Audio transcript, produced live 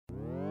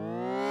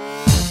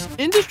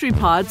Industry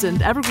Pods and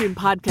Evergreen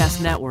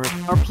Podcast Network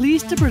are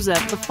pleased to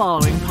present the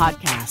following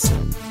podcast.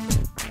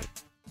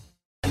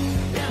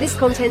 This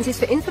content is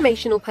for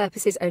informational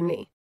purposes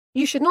only.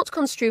 You should not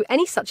construe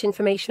any such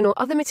information or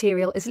other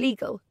material as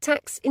legal,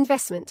 tax,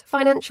 investment,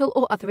 financial,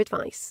 or other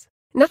advice.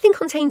 Nothing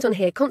contained on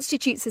here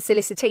constitutes a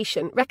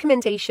solicitation,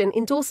 recommendation,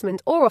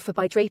 endorsement, or offer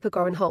by Draper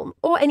Goren Holm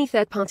or any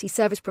third-party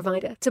service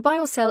provider to buy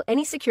or sell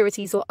any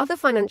securities or other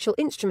financial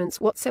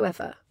instruments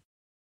whatsoever.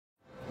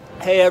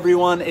 Hey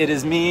everyone, it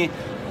is me.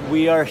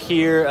 We are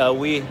here.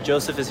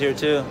 Joseph is here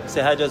too.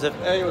 Say hi, Joseph.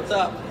 Hey, what's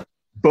up?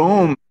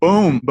 Boom,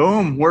 boom,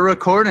 boom. We're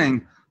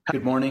recording.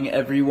 Good morning,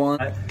 everyone.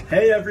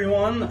 Hey,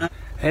 everyone.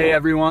 Hey,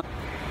 everyone.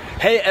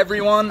 Hey,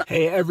 everyone.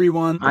 Hey,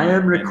 everyone. I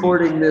am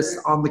recording this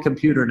on the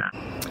computer now.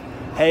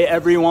 Hey,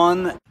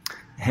 everyone.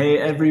 Hey,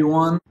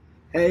 everyone.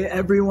 Hey,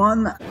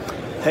 everyone.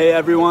 Hey,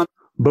 everyone.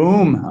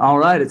 Boom. All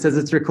right. It says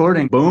it's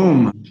recording.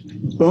 Boom,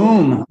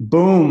 boom,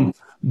 boom,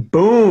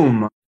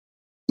 boom,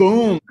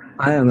 boom.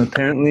 I am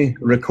apparently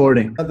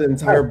recording. The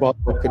entire bottle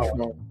of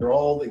control. They're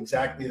all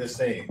exactly the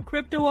same.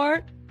 Crypto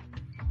art,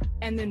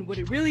 and then what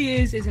it really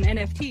is an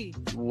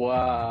NFT.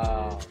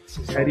 Wow.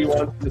 Eddie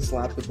wants to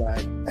slap the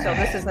bag. So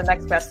this is the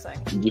next best thing.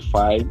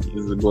 DeFi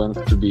is going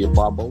to be a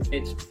bubble.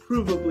 It's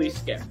provably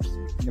scarce.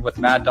 With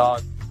Mad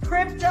Dog.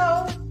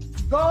 Crypto,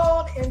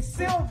 gold, and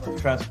silver.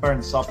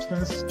 Transparent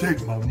substance.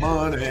 Take my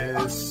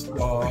money,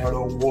 start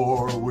a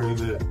war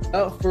with it.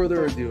 Without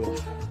further ado.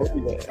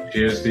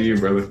 Cheers to you,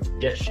 brother.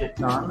 Get shit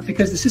done.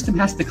 Because the system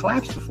has to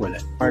collapse before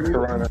that. My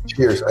corona.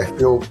 Cheers. I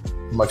feel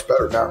much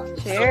better now.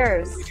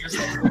 Cheers.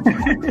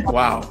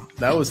 Wow,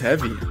 that was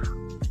heavy.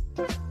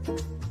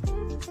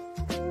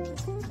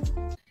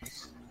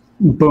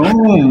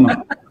 Boom.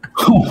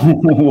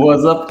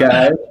 What's up,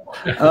 guys?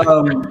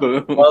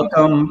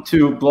 Welcome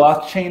to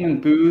Blockchain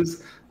and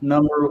Booze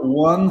number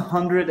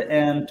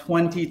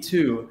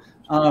 122.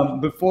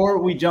 Before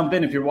we jump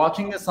in, if you're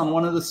watching this on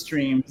one of the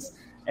streams,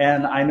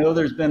 and I know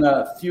there's been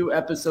a few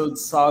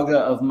episodes saga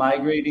of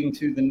migrating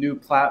to the new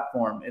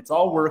platform. It's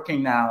all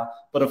working now,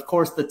 but of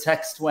course the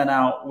text went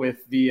out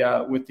with the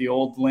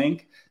old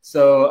link.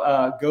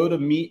 So go to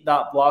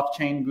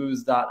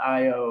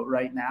meet.blockchainbooze.io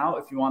right now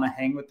if you want to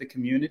hang with the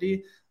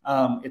community.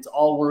 It's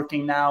all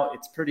working now.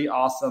 It's pretty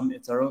awesome.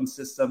 It's our own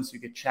system, so you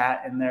could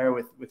chat in there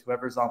with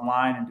whoever's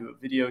online and do a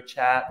video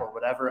chat or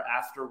whatever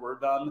after we're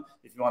done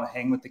if you want to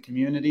hang with the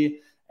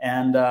community.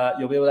 And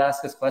you'll be able to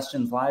ask us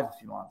questions live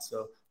if you want.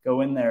 So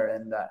go in there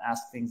and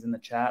ask things in the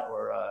chat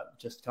or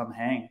just come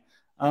hang.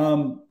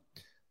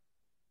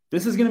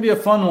 This is going to be a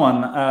fun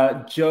one.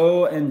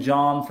 Joe and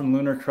John from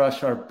Lunar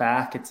Crush are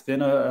back. It's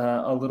been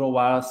a little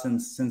while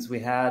since we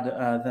had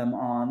them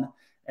on.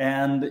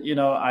 And, you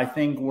know, I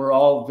think we're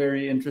all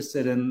very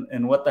interested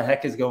in what the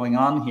heck is going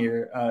on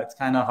here. It's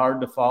kind of hard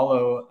to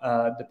follow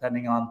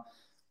depending on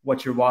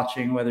what you're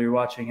watching, whether you're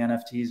watching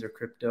NFTs or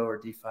crypto or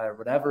DeFi or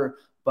whatever.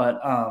 But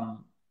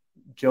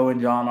Joe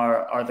and John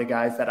are the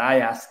guys that I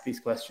ask these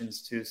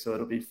questions to. So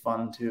it'll be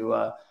fun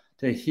to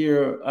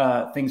hear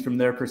things from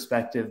their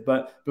perspective.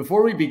 But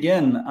before we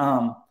begin,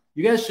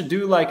 you guys should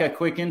do like a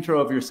quick intro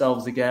of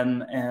yourselves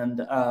again and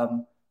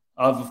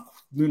of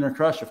Lunar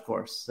Crush, of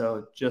course.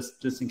 So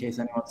just in case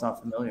anyone's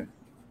not familiar.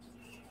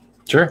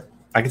 Sure.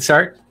 I can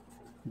start.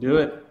 Do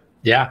it.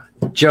 Yeah.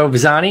 Joe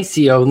Bazzani,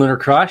 CEO of Lunar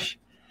Crush.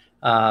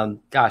 I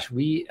can't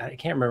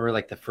remember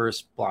like the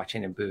first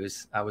Blockchain and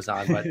Booze I was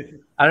on, but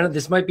I don't know.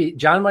 This might be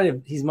John might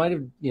have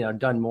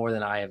done more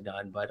than I have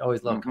done, but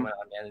always love coming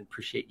on, man, and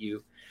appreciate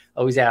you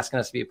always asking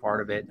us to be a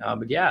part of it.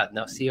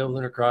 CEO of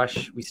Lunar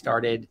Crush. We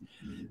started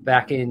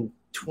back in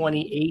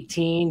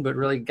 2018, but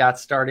really got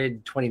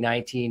started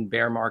 2019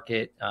 bear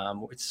market.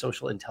 It's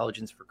social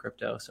intelligence for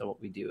crypto. So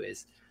what we do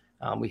is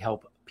we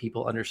help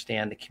people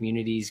understand the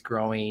communities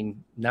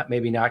growing, not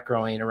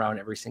growing around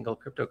every single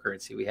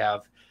cryptocurrency. We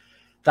have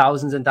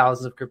thousands and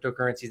thousands of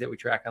cryptocurrencies that we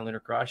track on Lunar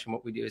Crush. And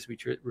what we do is we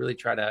really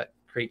try to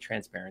create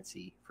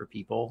transparency for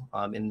people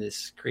in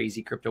this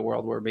crazy crypto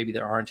world where maybe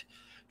there aren't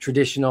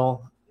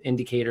traditional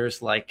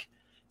indicators like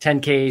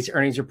 10Ks,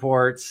 earnings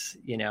reports.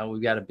 You know,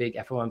 we've got a big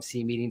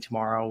FOMC meeting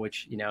tomorrow,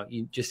 which,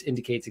 just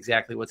indicates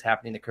exactly what's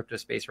happening in the crypto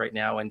space right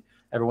now. And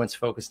everyone's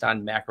focused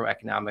on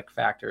macroeconomic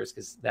factors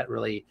because that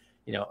really,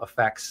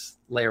 affects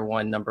layer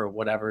one number of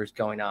whatever is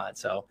going on.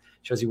 So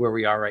shows you where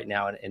we are right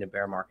now in a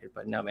bear market.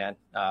 But no, man,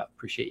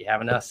 appreciate you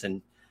having us.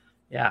 And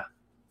yeah,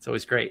 it's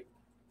always great.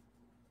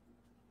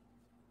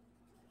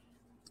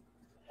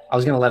 I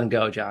was going to let him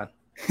go, John.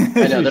 I know,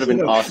 that would have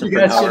been awesome.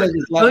 Let's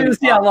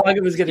see how long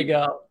it was going to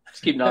go.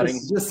 Just keep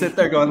nodding. Just sit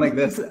there going like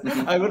this.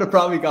 I would have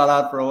probably got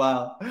out for a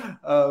while.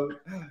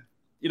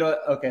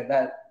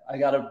 Okay, I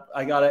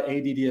gotta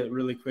ADD it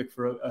really quick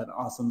for an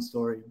awesome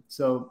story.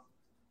 So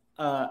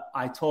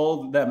I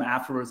told them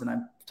afterwards, and I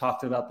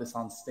talked about this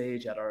on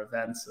stage at our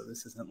event. So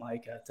this isn't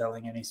like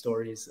telling any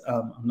stories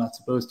I'm not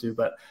supposed to.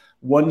 But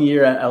 1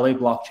 year at LA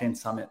Blockchain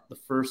Summit,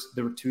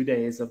 there were 2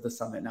 days of the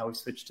summit. Now we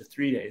switched to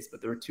 3 days, but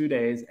there were 2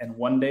 days. And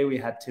one day we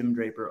had Tim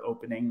Draper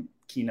opening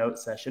keynote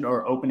session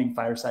or opening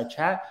fireside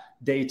chat.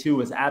 Day two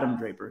was Adam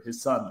Draper,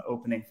 his son,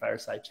 opening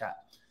fireside chat.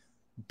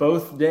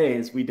 both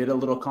days we did a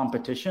little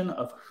competition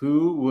of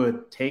who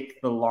would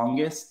take the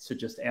longest to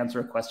just answer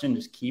a question,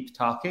 just keep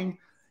talking.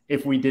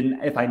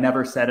 If I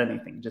never said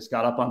anything, just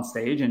got up on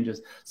stage and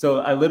so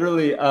I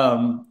literally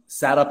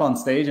sat up on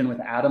stage, and with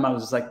Adam, I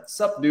was just like,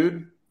 "Sup,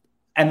 dude?"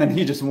 And then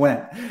he just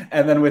went.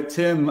 And then with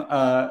Tim,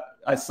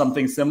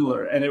 something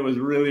similar. And it was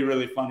really,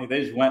 really funny.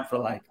 They just went for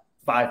like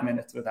 5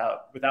 minutes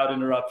without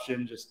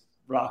interruption, just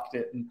rocked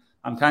it. And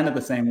I'm kind of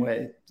the same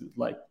way,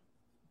 like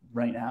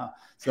right now.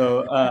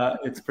 So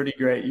it's pretty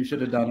great. You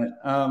should have done it.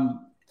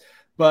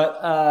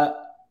 But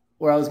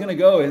where I was going to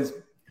go is,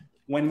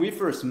 when we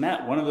first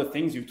met, one of the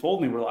things you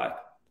told me were like,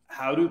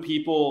 how do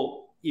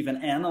people even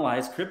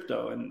analyze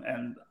crypto?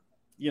 And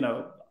you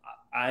know,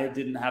 I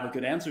didn't have a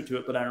good answer to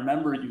it, but I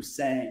remember you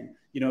saying,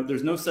 you know,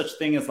 there's no such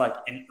thing as like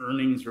an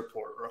earnings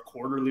report or a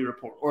quarterly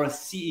report or a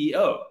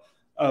CEO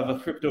of a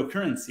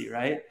cryptocurrency,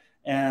 right?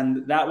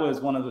 And that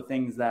was one of the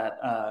things that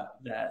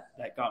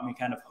got me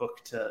kind of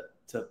hooked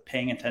to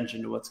paying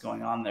attention to what's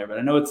going on there. But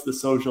I know it's the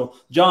social.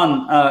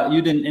 John,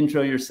 you didn't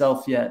intro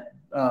yourself yet,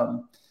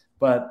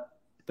 but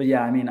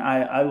yeah, I mean,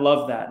 I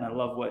love that, and I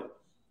love what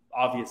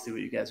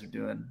you guys are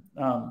doing.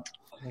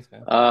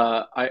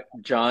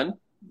 John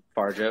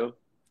Farjo,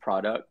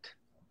 product,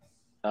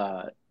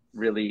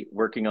 really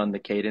working on the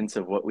cadence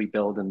of what we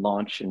build and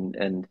launch,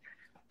 and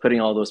putting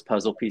all those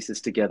puzzle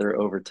pieces together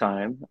over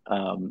time,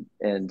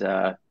 and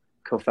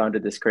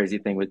co-founded this crazy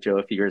thing with Joe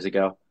a few years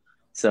ago.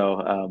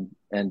 So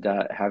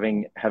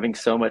having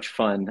so much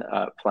fun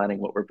planning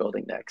what we're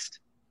building next.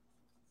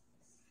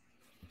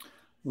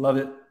 Love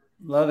it.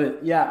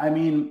 Yeah, I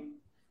mean,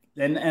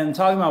 and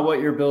talking about what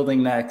you're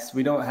building next,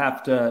 we don't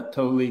have to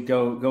totally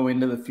go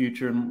into the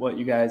future and what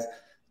you guys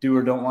do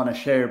or don't want to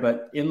share,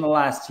 but in the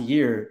last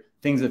year,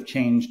 things have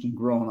changed and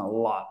grown a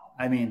lot.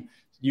 I mean,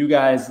 you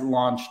guys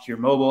launched your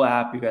mobile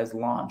app, you guys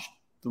launched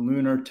the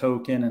Lunar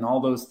token and all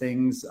those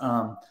things.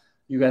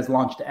 You guys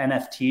launched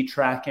NFT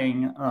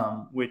tracking,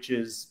 which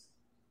is,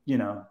 you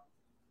know,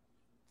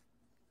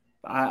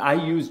 I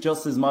use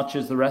just as much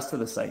as the rest of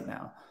the site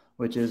now,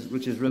 which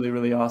is really,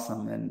 really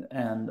awesome,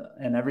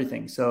 and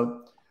everything.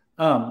 So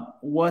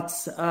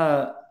what's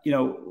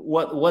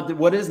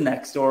what is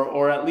next,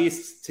 or at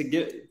least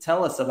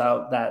tell us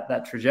about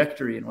that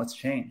trajectory and what's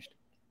changed.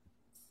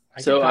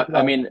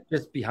 I mean,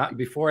 just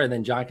before, and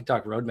then John can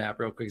talk roadmap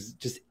real quick,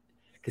 just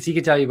because he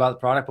could tell you about the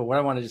product. But what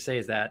I wanted to say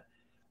is that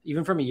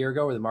even from a year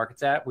ago, where the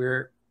market's at,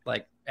 we're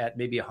like at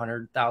maybe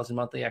 100,000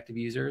 monthly active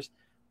users.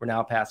 We're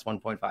now past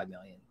 1.5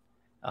 million.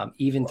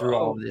 Even through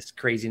all of this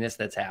craziness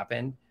that's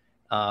happened,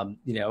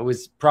 you know, it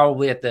was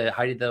probably at the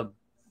height of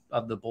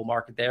the bull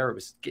market there. It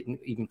was getting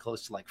even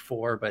close to like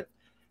 4, but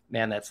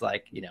man, that's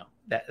like, you know,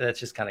 that's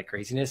just kind of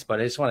craziness.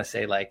 But I just want to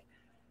say, like,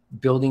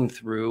 building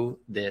through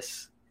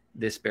this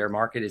bear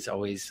market is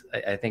always,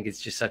 I think it's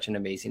just such an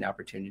amazing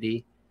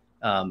opportunity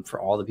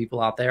for all the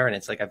people out there. And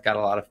it's like, I've got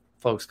a lot of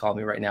folks call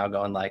me right now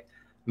going like,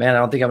 man, I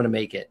don't think I'm going to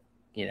make it,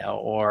 you know,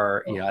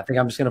 or, you know, I think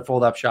I'm just going to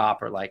fold up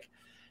shop, or like,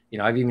 you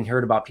know, I've even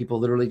heard about people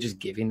literally just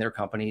giving their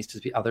companies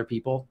to other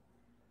people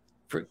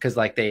because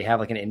like they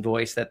have like an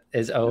invoice that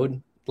is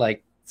owed.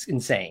 Like, it's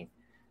insane.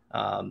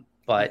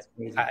 But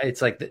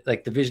it's like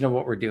the vision of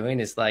what we're doing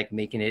is like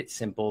making it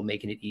simple,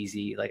 making it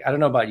easy. Like, I don't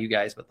know about you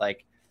guys, but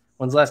like,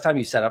 when's the last time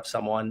you set up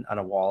someone on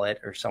a wallet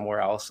or somewhere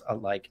else,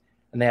 like,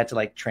 and they had to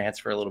like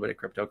transfer a little bit of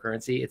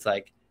cryptocurrency? It's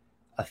like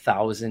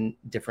 1,000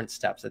 different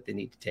steps that they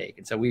need to take.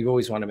 And so we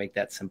always want to make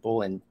that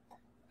simple. And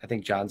I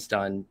think John's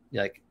done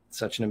like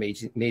such an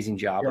amazing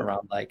job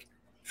around like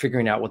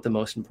figuring out what the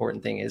most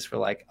important thing is for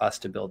like us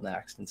to build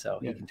next. And so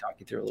he can talk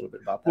you through a little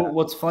bit about that. Well,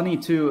 what's funny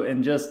too,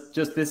 and just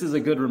this is a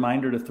good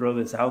reminder to throw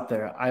this out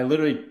there. I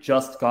literally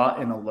just got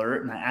an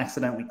alert and I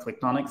accidentally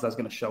clicked on it because I was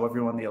going to show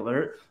everyone the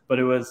alert, but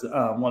it was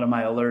one of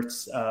my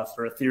alerts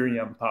for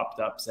Ethereum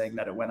popped up saying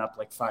that it went up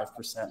like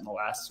 5% in the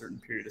last certain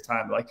period of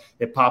time. Like,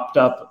 it popped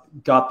up,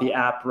 got the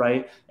app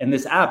right. And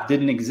this app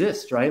didn't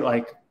exist, right?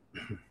 Like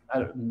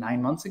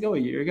 9 months ago, a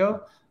year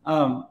ago.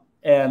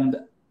 And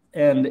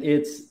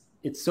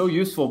it's so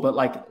useful, but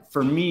like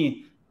for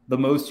me, the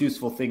most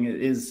useful thing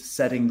is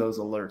setting those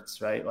alerts,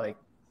 right? Like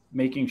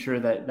making sure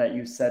that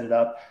you set it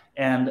up.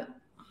 And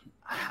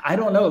I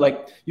don't know,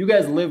 like you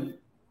guys live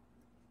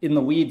in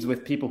the weeds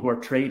with people who are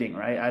trading,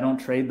 right? I don't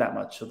trade that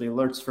much. So the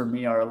alerts for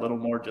me are a little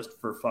more just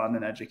for fun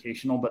and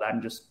educational, but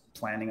I'm just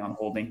planning on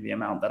holding the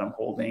amount that I'm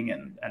holding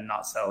and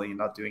not selling and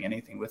not doing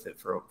anything with it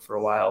for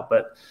a while.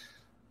 But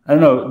I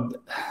don't know,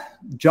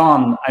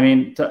 John, I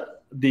mean,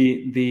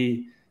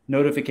 the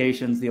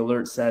notifications, the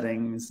alert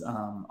settings,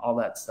 all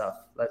that stuff,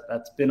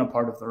 that's been a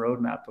part of the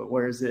roadmap, but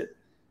where's it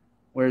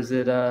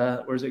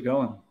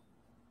going?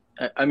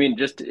 I mean,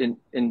 just in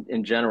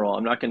general,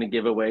 I'm not going to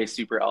give away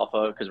super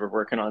alpha because we're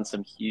working on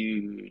some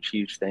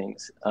huge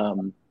things.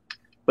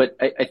 But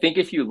I think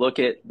if you look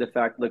at the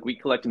fact, like, we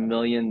collect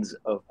millions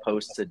of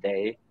posts a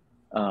day,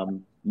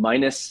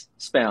 minus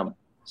spam.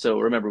 So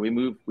remember, we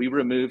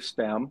remove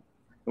spam, and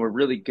we're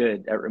really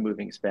good at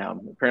removing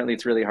spam. Apparently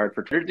it's really hard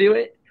for Twitter to do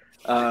it.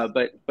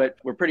 But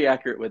we're pretty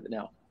accurate with it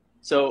now.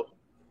 So,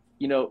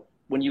 you know,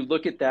 when you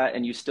look at that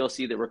and you still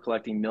see that we're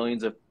collecting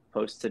millions of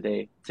posts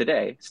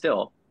today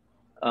still,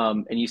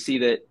 and you see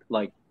that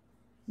like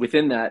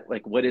within that,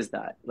 like what is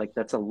that? Like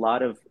that's a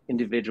lot of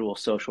individual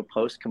social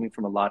posts coming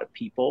from a lot of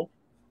people.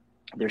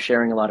 They're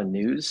sharing a lot of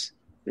news.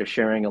 They're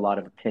sharing a lot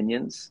of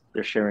opinions.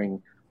 They're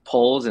sharing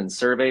polls and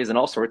surveys and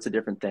all sorts of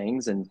different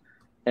things. And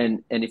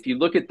if you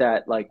look at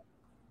that, like,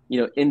 you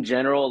know, in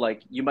general,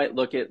 like you might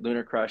look at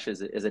Lunar Crush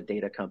as a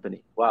data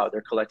company. Wow,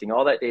 they're collecting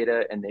all that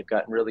data and they've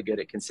gotten really good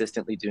at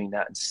consistently doing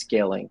that and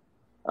scaling.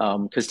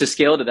 Because to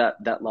scale to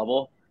that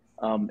level,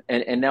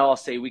 and now I'll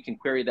say we can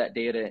query that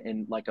data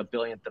in like a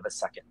billionth of a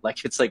second.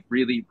 Like it's like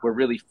we're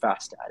really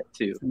fast at it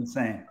too. It's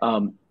insane.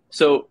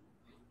 So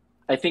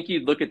I think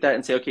you'd look at that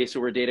and say, okay, so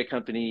we're a data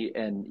company,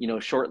 and you know,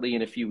 shortly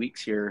in a few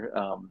weeks here,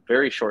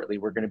 very shortly,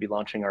 we're going to be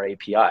launching our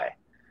API.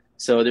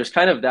 So there's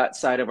kind of that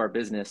side of our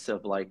business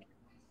of like,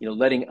 you know,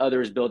 letting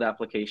others build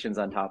applications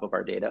on top of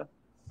our data.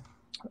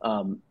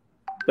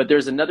 But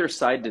there's another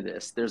side to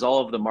this. There's all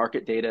of the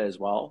market data as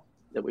well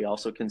that we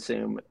also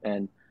consume.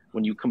 And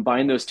when you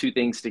combine those two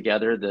things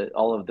together,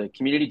 all of the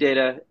community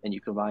data and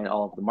you combine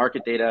all of the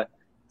market data,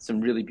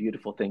 some really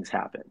beautiful things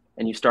happen.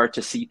 And you start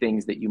to see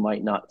things that you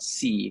might not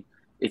see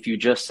if you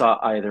just saw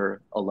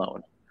either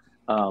alone.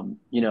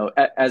 You know,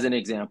 as an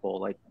example,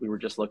 like we were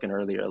just looking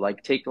earlier,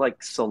 like take like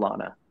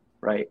Solana,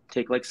 right?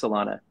 Take like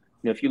Solana.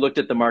 You know, if you looked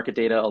at the market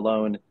data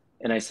alone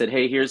and I said,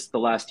 hey, here's the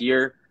last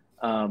year,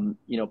 you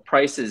know,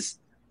 prices,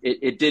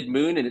 it did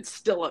moon and it's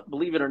still up,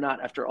 believe it or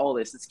not, after all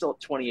this, it's still at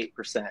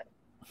 28%.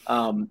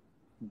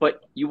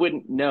 But you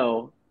wouldn't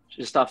know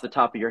just off the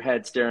top of your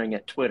head staring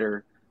at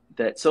Twitter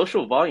that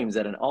social volume's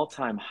at an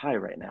all-time high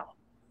right now.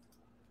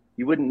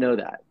 You wouldn't know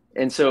that.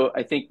 And so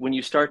I think when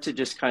you start to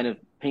just kind of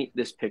paint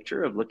this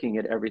picture of looking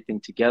at everything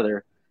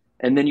together,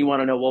 and then you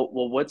want to know,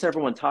 well, what's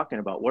everyone talking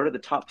about? What are the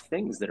top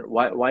things that are,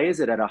 why is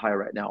it at a high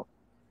right now?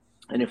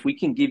 And if we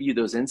can give you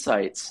those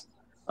insights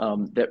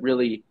that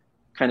really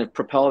kind of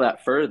propel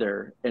that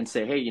further and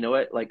say, hey, you know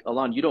what, like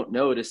Alon, you don't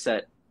know to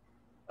set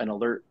an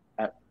alert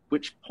at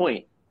which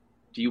point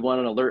do you want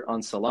an alert on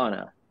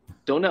Solana?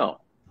 Don't know.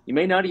 You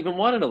may not even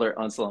want an alert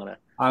on Solana.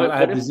 I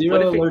have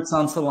zero alerts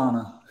on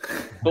Solana.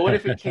 But what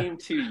if it came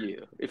to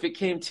you? If it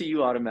came to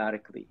you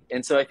automatically?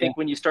 And so I think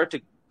when you start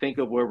to think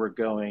of where we're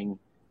going,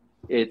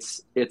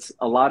 it's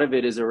a lot of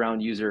it is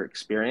around user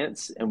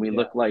experience, and we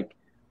look like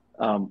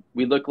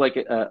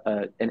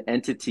an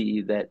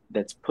entity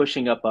that's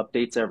pushing up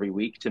updates every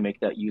week to make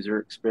that user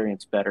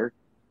experience better,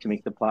 to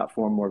make the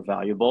platform more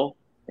valuable,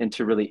 and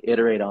to really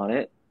iterate on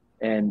it.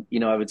 And you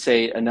know, I would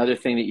say another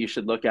thing that you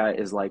should look at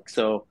is like,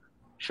 so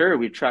sure,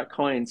 we track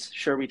coins,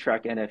 sure, we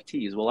track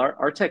NFTs. Well,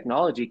 our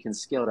technology can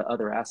scale to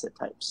other asset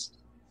types.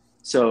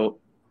 So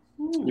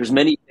there's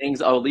many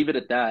things. I'll leave it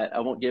at that. I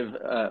won't give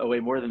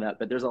away more than that,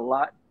 but there's a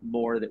lot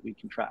more that we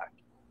can track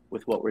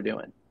with what we're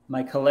doing.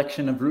 My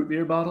collection of root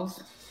beer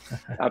bottles?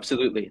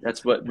 Absolutely.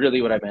 That's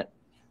really what I meant.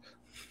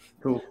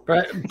 Cool.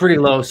 Pretty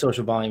low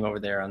social volume over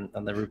there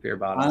on the root beer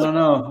bottles. I don't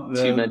know.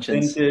 Two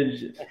mentions.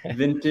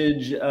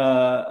 Vintage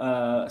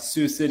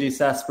Sioux City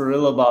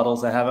sarsaparilla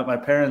bottles I have at my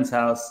parents'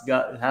 house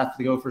have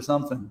to go for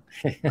something.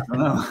 I don't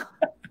know.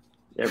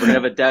 Yeah, we're gonna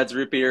have a Dad's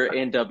Root Beer,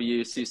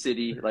 A&W, Sioux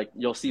City. Like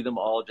you'll see them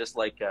all, just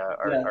like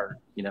our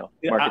you know,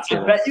 market.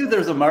 I bet you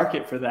there's a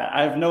market for that.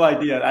 I have no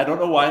idea. I don't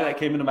know why that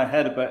came into my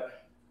head,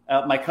 but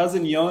my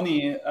cousin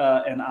Yoni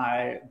and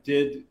I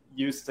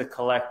used to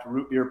collect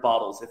root beer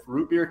bottles. If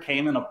root beer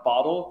came in a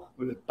bottle,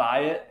 we would buy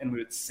it and we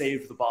would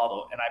save the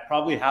bottle. And I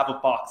probably have a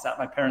box at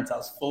my parents'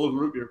 house full of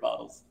root beer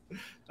bottles,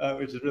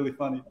 which is really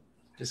funny.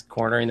 Just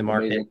cornering the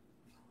market. Amazing.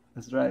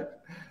 That's right.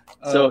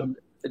 So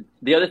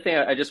the other thing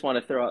I just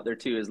want to throw out there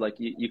too is like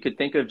you could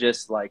think of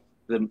just like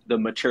the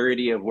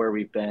maturity of where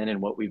we've been and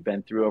what we've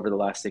been through over the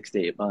last 6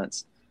 to 8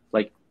 months.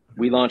 Like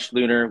we launched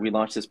Lunar, we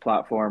launched this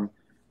platform,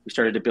 we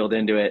started to build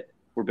into it,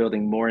 we're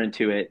building more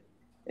into it.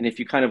 And if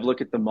you kind of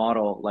look at the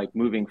model, like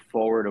moving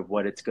forward of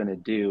what it's going to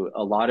do,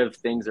 a lot of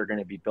things are going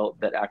to be built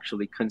that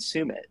actually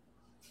consume it.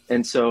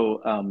 And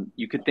so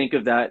you could think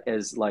of that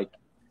as like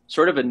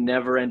sort of a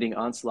never-ending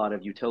onslaught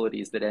of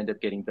utilities that end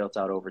up getting built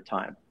out over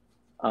time.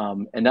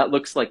 And that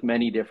looks like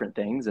many different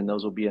things, and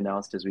those will be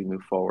announced as we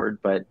move forward.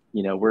 But,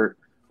 you know, we're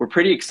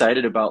pretty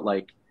excited about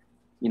like,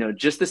 you know,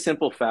 just the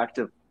simple fact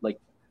of like,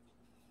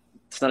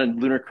 it's not a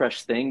Lunar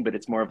Crush thing, but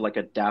it's more of like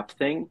a DApp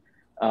thing.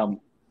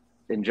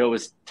 And Joe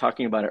was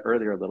talking about it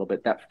earlier a little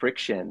bit, that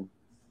friction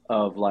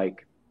of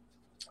like,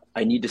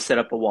 I need to set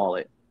up a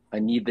wallet. I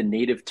need the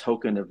native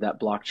token of that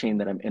blockchain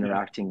that I'm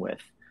interacting with,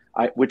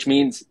 which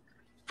means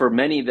for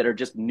many that are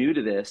just new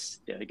to this,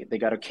 they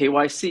got a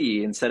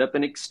KYC and set up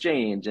an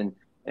exchange and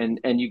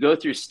you go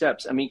through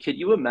steps. I mean, could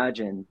you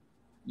imagine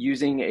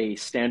using a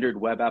standard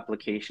web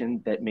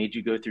application that made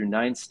you go through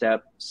 9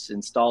 steps,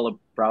 install a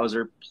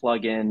browser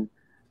plugin,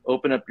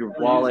 open up your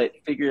wallet,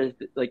 figure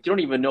like you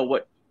don't even know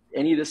what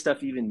any of this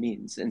stuff even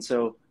means. And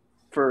so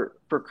for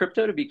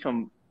crypto to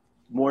become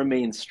more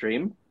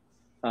mainstream,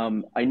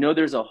 I know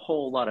there's a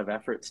whole lot of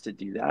efforts to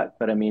do that,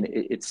 but I mean,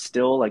 it's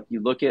still like you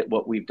look at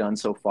what we've done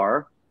so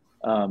far.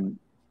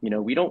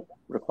 we don't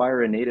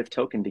require a native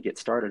token to get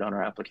started on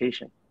our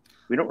application.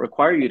 We don't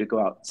require you to go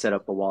out and set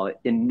up a wallet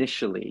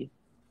initially,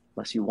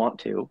 unless you want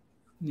to.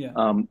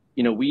 Yeah.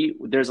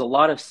 There's a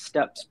lot of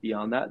steps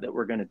beyond that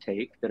we're going to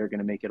take that are going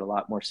to make it a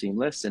lot more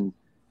seamless. And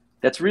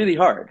that's really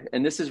hard.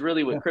 And this is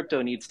really what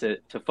crypto needs to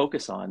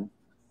focus on,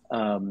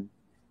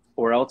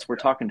 or else we're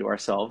talking to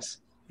ourselves.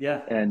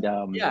 Yeah. And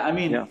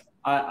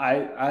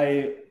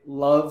I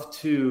love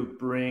to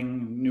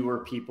bring newer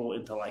people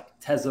into like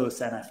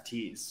Tezos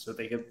NFTs so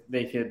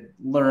they could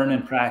learn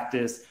and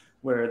practice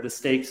where the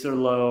stakes are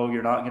low.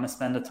 You're not going to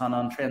spend a ton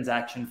on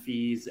transaction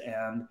fees.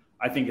 And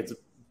I think it's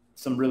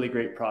some really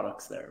great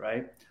products there,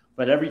 right?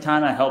 But every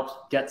time I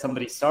help get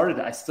somebody started,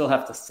 I still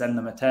have to send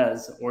them a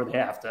Tez, or they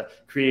have to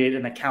create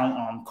an account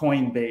on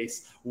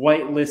Coinbase,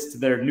 whitelist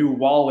their new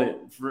wallet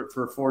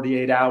for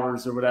 48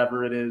 hours or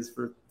whatever it is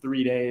for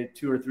 2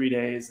 or 3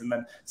 days, and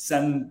then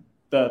send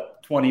the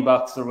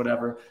 $20 or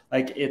whatever.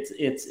 Like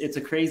it's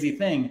a crazy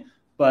thing,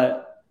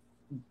 but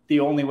the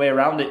only way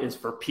around it is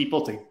for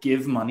people to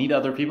give money to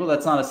other people.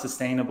 That's not a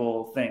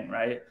sustainable thing,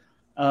 right?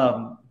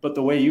 But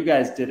the way you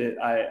guys did it,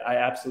 I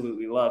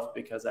absolutely love,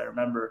 because I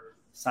remember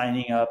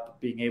signing up,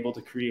 being able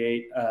to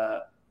create,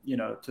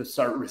 to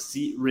start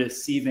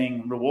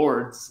receiving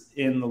rewards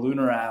in the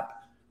Lunar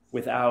app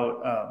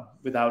without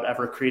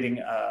ever creating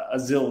a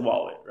Zill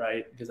wallet,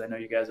 right? Because I know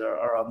you guys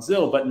are on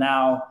Zill, but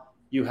now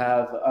you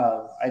have,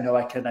 I know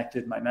I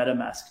connected my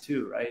MetaMask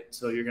too, right?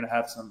 So you're going to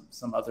have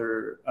some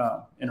other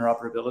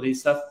interoperability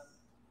stuff.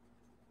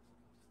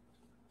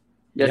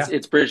 Yes,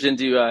 it's bridged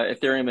into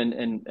Ethereum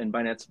and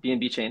Binance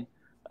BNB chain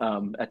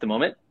at the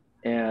moment.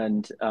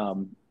 And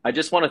I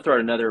just want to throw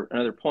out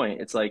another point.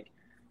 It's like,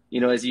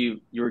 as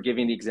you were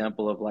giving the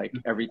example of like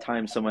every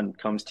time someone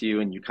comes to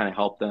you and you kind of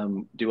help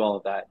them do all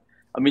of that.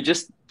 I mean,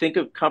 just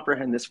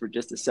comprehend this for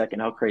just a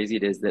second, how crazy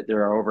it is that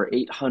there are over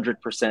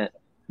 800%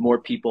 more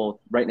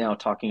people right now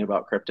talking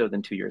about crypto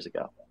than 2 years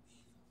ago.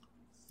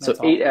 That's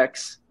so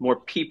 8x more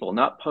people,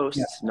 not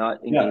posts,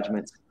 not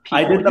engagements. People,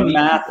 I did the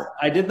math.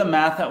 I did the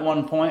math at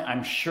one point.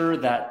 I'm sure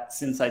that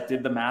since I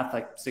did the math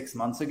like 6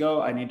 months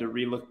ago, I need to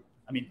relook.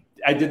 I mean,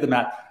 I did the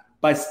math.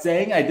 By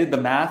saying I did the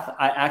math,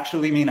 I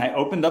actually mean I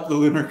opened up the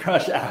Lunar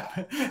Crush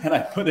app and I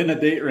put in a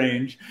date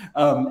range.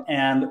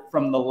 And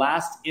from the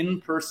last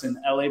in-person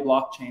LA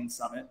Blockchain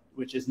Summit,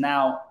 which is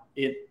now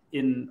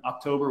in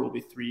October will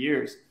be 3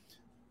 years,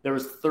 there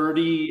was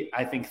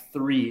 3x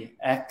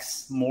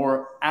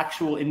more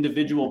actual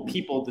individual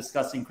people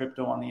discussing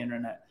crypto on the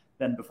internet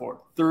than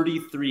before.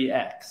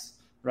 33x,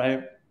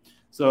 right?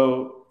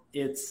 So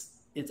it's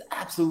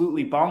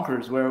absolutely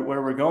bonkers where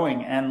we're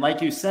going. And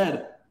like you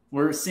said,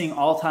 we're seeing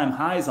all-time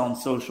highs on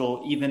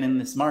social, even in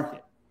this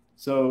market.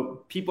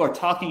 So people are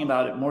talking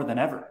about it more than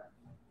ever.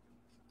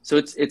 So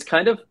it's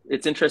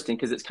interesting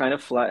because it's kind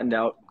of flattened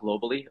out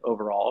globally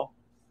overall,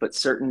 but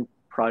certain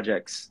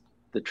projects,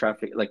 the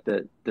traffic, like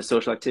the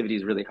social activity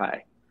is really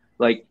high.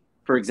 Like,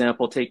 for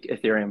example, take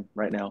Ethereum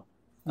right now.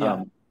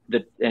 Yeah.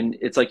 And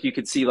it's like you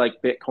could see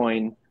like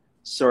Bitcoin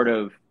sort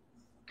of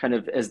kind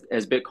of as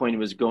Bitcoin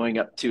was going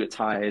up to its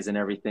highs and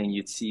everything,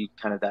 you'd see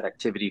kind of that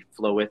activity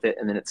flow with it.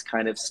 And then it's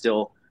kind of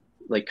still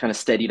like kind of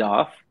steadied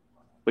off,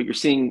 but you're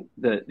seeing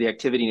the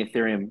activity in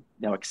Ethereum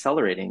now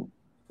accelerating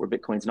where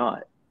Bitcoin's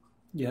not.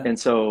 Yeah. And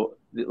so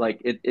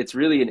like it's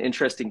really an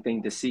interesting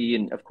thing to see.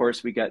 And of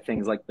course we got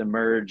things like the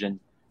merge and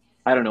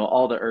I don't know,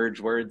 all the urge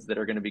words that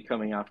are going to be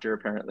coming after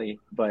apparently,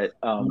 but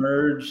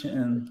merge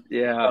and I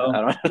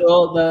don't know.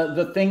 Well,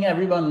 the thing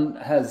everyone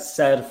has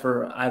said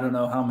for, I don't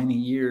know how many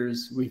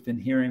years we've been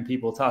hearing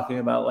people talking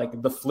about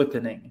like the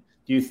flippening.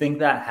 Do you think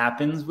that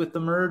happens with the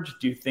merge?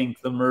 Do you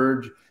think the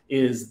merge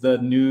is the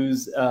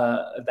news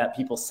that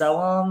people sell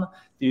on?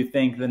 Do you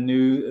think the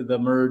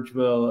merge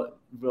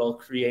will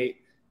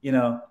create,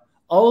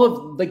 all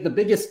of like the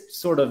biggest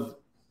sort of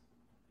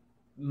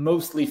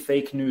mostly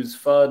fake news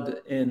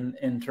FUD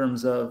in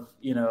terms of,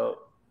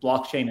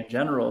 blockchain in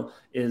general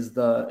is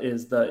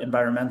the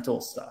environmental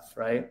stuff,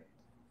 right?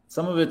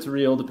 Some of it's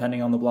real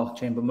depending on the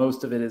blockchain, but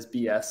most of it is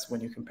BS when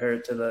you compare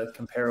it to the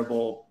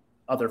comparable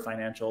other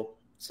financial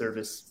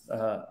service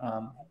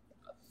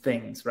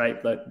things,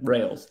 right? Like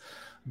Rails.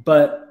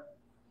 But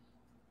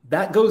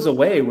that goes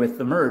away with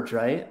the merge,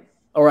 right?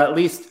 Or at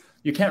least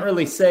you can't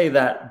really say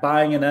that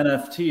buying an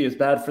NFT is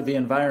bad for the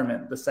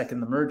environment the second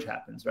the merge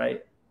happens,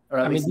 right? Or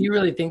at least, do you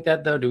really think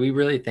that though? Do we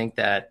really think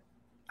that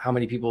how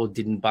many people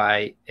didn't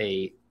buy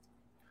a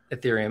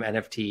Ethereum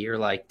NFT or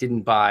like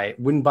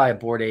wouldn't buy a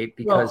Bored Ape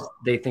because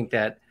they think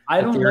that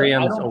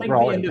Ethereum's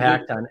overall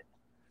impact on it?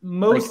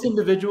 Most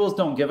individuals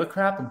don't give a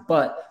crap,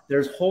 but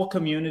there's whole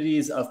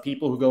communities of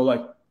people who go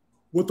like,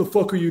 what the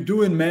fuck are you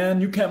doing,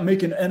 man? You can't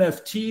make an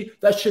NFT.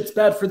 That shit's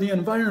bad for the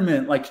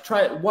environment. Like,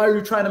 why are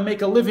you trying to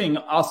make a living,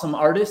 awesome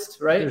artist,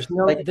 right?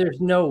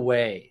 There's no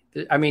way.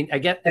 I mean, I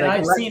get. And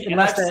I've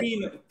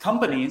seen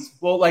companies.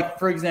 Well, like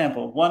for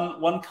example,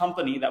 one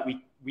company that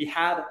we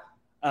had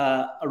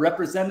a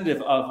representative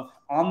of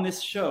on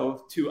this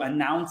show to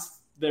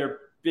announce their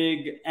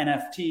big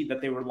NFT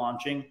that they were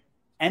launching,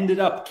 ended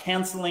up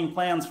canceling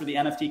plans for the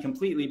NFT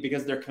completely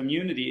because their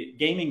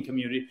gaming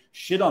community,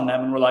 shit on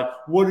them and were like,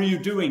 what are you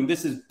doing?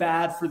 This is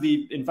bad for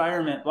the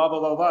environment, blah, blah,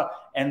 blah, blah.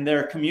 And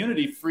their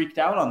community freaked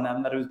out on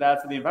them that it was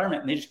bad for the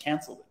environment, and they just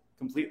canceled it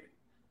completely.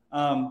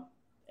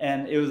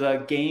 And it was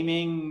a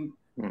gaming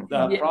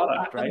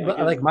product, right? But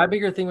like my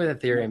bigger thing with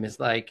Ethereum is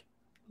like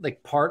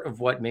part of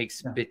what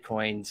makes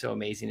Bitcoin so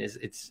amazing is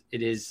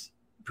it is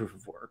proof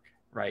of work,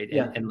 right?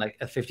 And like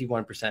a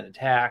 51%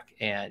 attack,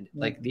 and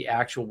like the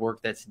actual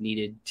work that's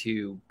needed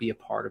to be a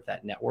part of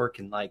that network.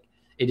 And like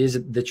it is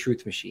the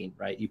truth machine,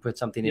 right? You put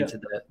something into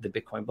the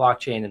Bitcoin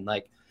blockchain, and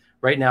like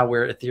right now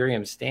where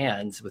Ethereum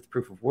stands with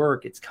proof of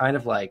work, it's kind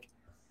of like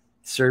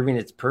serving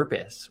its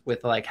purpose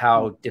with like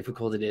how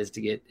difficult it is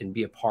to get and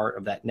be a part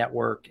of that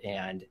network.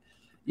 And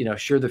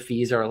sure, the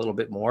fees are a little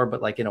bit more,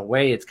 but like in a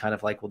way it's kind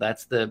of like, well,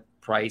 that's the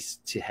price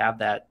to have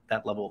that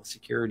level of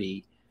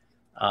security.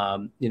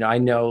 I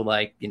know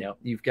like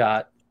you've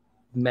got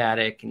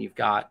Matic, and you've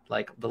got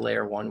like the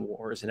layer 1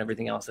 wars and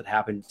everything else that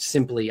happened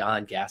simply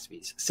on gas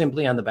fees,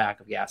 simply on the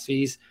back of gas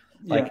fees.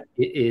 Like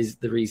it is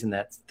the reason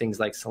that things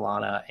like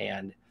Solana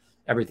and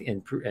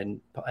everything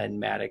and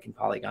Matic and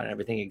Polygon and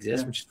everything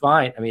exists, which is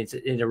fine. I mean, it's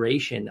an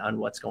iteration on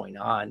what's going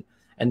on,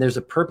 and there's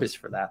a purpose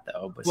for that,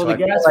 though. But well, the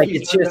gas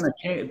fees are going to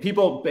change.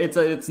 People,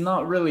 it's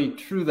not really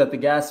true that the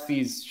gas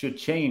fees should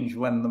change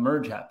when the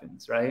merge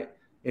happens, right?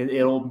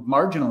 It'll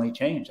marginally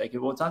change. Like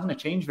it's not going to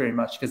change very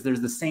much because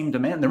there's the same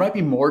demand. There might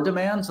be more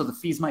demand, so the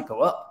fees might go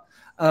up,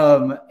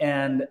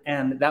 and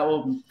that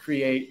will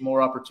create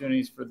more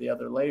opportunities for the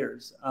other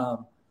layers.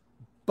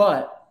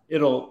 But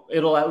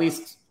it'll at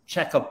least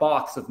check a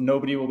box of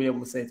nobody will be able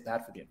to say it's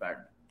bad for the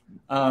environment.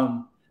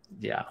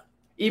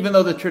 Even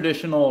though the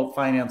traditional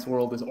finance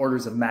world is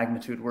orders of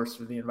magnitude worse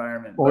for the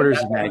environment. Orders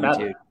of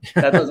magnitude.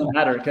 That doesn't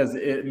matter because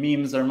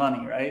memes are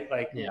money, right?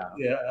 Like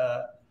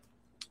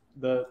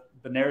the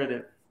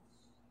narrative.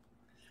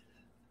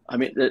 I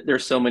mean,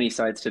 there's so many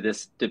sides to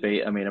this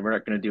debate. I mean, we're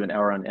not going to do an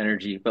hour on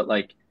energy, but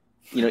like,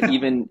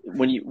 even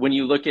when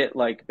you look at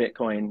like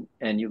Bitcoin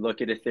and you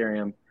look at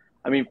Ethereum,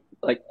 I mean,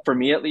 like for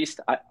me at least,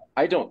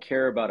 I don't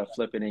care about a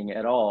flippening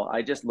at all.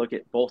 I just look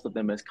at both of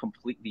them as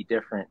completely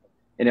different.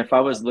 And if I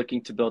was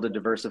looking to build a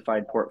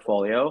diversified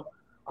portfolio,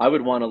 I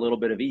would want a little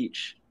bit of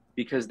each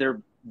because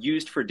they're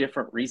used for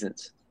different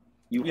reasons.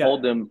 You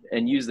hold them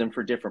and use them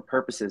for different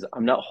purposes.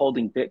 I'm not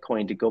holding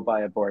Bitcoin to go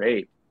buy a Bored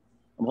Ape.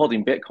 I'm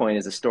holding Bitcoin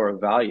as a store of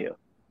value.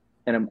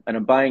 And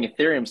I'm buying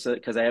Ethereum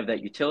because I have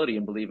that utility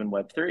and believe in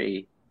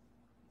Web3.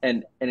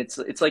 And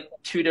it's like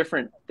two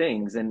different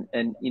things. And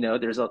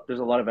there's a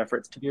lot of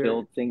efforts to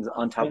build things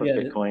on top of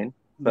Bitcoin.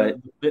 But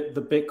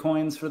the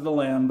Bitcoin's for the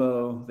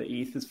Lambo, the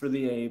ETH is for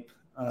the ape,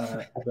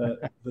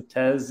 the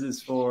Tez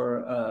is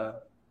for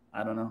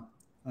I don't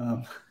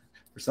know,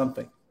 for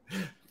something,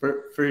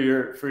 for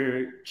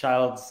your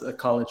child's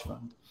college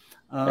fund.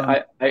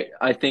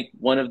 I think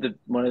one of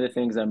the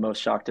things I'm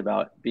most shocked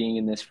about being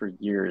in this for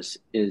years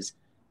is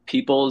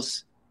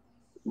people's,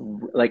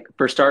 like,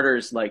 for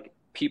starters, like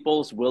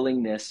people's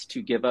willingness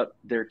to give up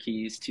their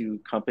keys to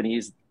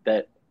companies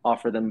that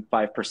offer them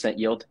 5%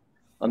 yield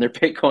on their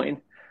Bitcoin.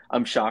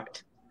 I'm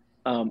shocked.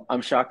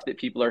 I'm shocked that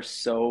people are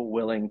so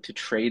willing to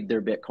trade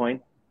their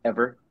Bitcoin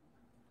ever.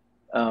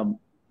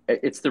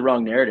 It's the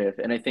wrong narrative.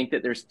 And I think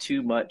that there's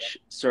too much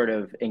sort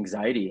of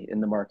anxiety in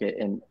the market.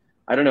 And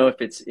I don't know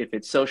if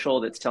it's social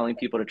that's telling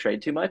people to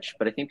trade too much,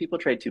 but I think people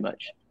trade too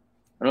much.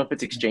 I don't know if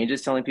it's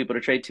exchanges telling people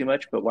to trade too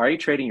much, but why are you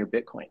trading your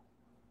Bitcoin?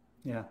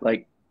 Yeah.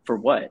 Like, for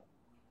what?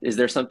 Is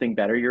there something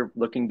better you're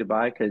looking to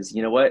buy? Because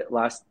you know what? The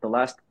last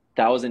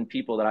 1,000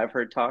 people that I've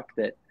heard talk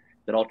that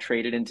all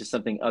traded into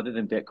something other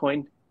than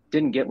Bitcoin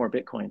didn't get more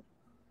Bitcoin.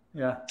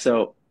 Yeah.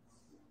 So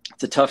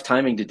it's a tough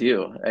timing to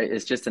do.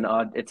 It's just an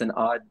odd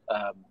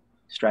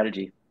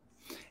strategy.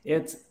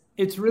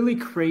 It's really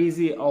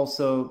crazy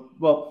also.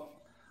 Well,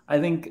 I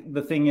think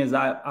the thing is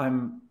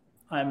I'm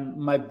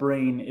my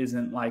brain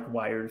isn't like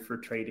wired for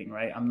trading,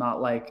 right? I'm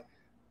not like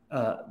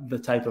the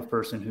type of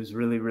person who's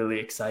really, really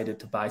excited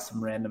to buy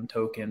some random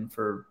token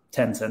for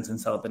 10 cents and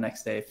sell it the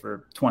next day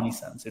for 20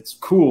 cents. It's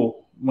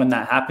cool when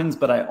that happens,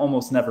 but I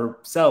almost never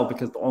sell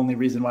because the only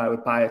reason why I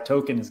would buy a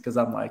token is because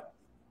I'm like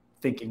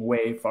thinking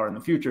way far in the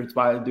future. It's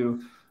why I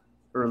do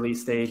early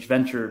stage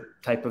venture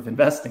type of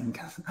investing.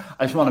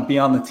 I just want to be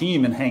on the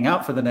team and hang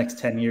out for the next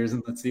 10 years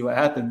and let's see what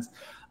happens.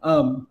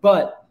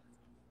 But,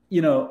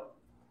 you know,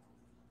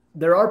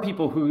 there are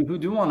people who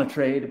do want to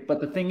trade,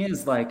 but the thing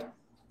is, like,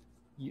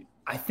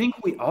 I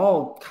think we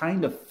all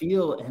kind of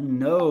feel and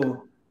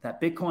know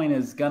that Bitcoin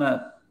is going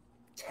to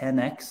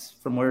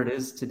 10x from where it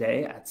is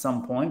today at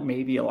some point,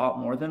 maybe a lot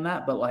more than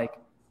that. But like,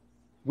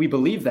 we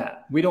believe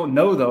that. We don't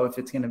know, though, if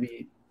it's going to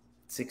be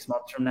 6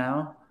 months from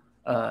now,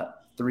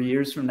 3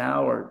 years from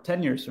now, or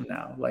 10 years from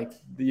now. Like,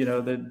 you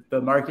know,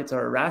 the markets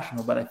are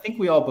irrational, but I think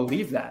we all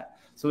believe that.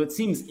 So it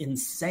seems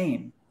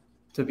insane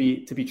to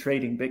be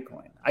trading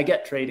Bitcoin. I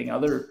get trading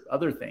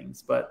other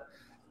things, but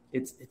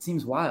it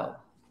seems wild.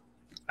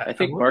 I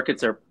think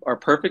markets are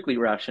perfectly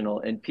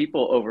rational, and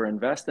people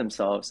overinvest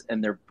themselves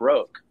and they're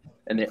broke,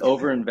 and they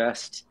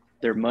overinvest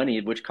their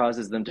money, which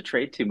causes them to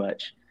trade too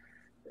much.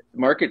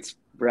 Markets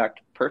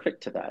react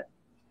perfect to that.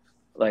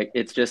 Like,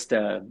 it's just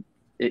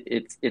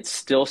it's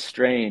still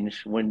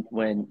strange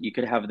when you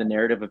could have the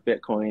narrative of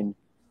Bitcoin,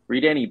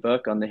 read any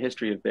book on the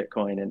history of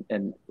Bitcoin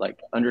and like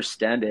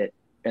understand it,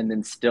 and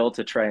then still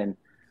to try and,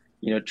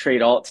 you know,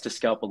 trade alts to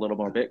scalp a little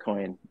more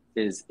Bitcoin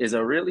is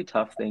a really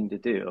tough thing to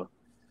do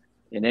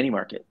in any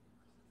market.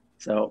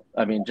 So,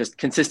 I mean, just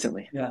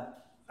consistently. Yeah.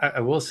 I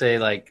will say,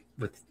 like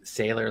with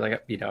Saylor,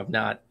 like, you know, I'm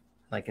not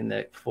like in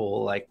the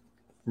full like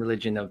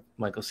religion of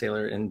Michael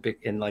Saylor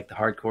and like the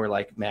hardcore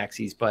like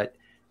maxis, but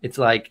it's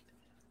like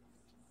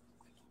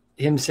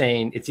him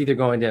saying it's either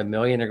going to 1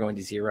 million or going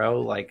to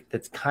 0. Like,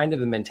 that's kind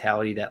of the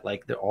mentality that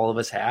like all of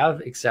us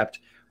have, except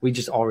we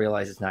just all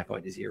realize it's not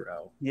going to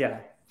 0. Yeah.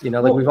 You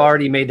know, like we've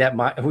already made that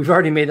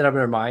up in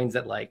our minds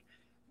that, like,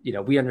 you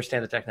know, we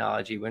understand the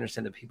technology, we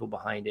understand the people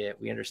behind it,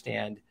 we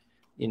understand,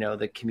 you know,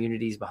 the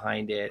communities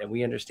behind it, and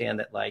we understand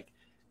that, like,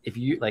 if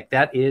you like,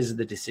 that is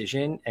the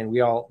decision, and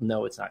we all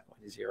know it's not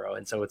going to 0.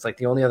 And so it's like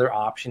the only other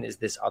option is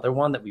this other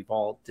one that we've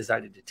all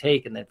decided to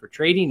take. And then for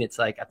trading, it's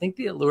like, I think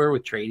the allure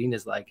with trading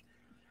is like,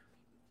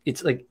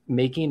 it's like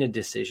making a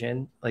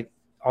decision. Like,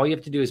 all you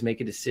have to do is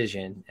make a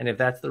decision, and if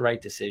that's the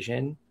right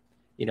decision,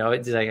 you know,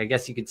 it's like, I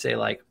guess you could say,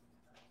 like,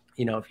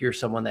 you know, if you're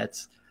someone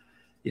that's,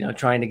 you know,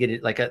 trying to get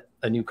it like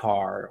a new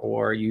car,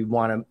 or you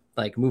want to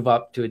like move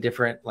up to a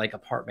different like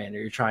apartment, or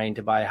you're trying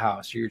to buy a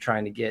house, or you're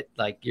trying to get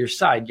like your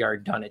side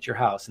yard done at your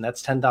house, and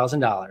that's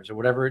 $10,000 or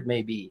whatever it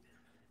may be.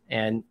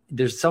 And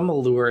there's some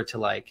allure to,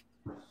 like,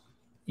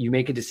 you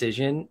make a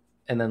decision,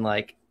 and then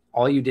like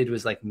all you did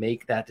was like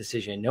make that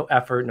decision, no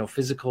effort, no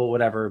physical,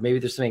 whatever. Maybe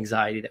there's some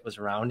anxiety that was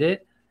around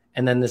it.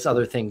 And then this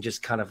other thing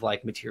just kind of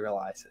like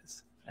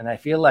materializes. And I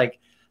feel like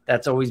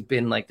that's always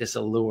been like this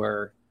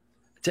allure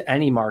to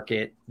any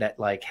market that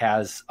like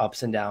has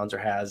ups and downs or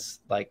has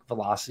like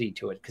velocity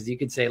to it. Cause you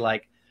could say,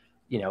 like,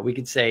 you know, we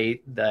could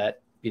say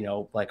that, you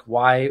know, like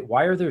why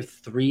are there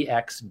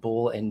 3x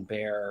bull and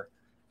bear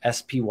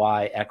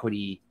SPY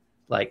equity,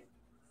 like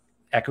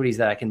equities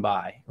that I can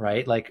buy,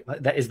 right? Like,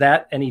 is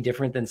that any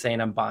different than saying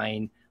I'm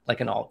buying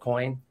like an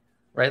altcoin,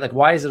 right? Like,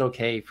 why is it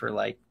okay for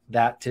like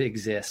that to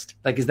exist?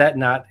 Like, is that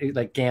not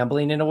like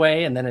gambling in a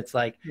way? And then it's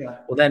like,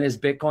 well, then is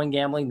Bitcoin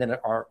gambling? Then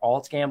are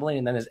alts gambling?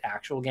 And then is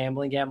actual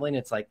gambling?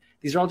 It's like,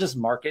 these are all just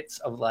markets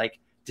of like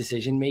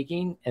decision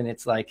making. And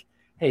it's like,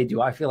 hey,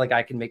 do I feel like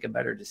I can make a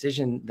better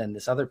decision than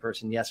this other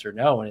person? Yes or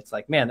no? And it's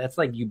like, man, that's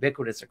like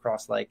ubiquitous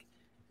across like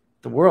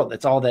the world.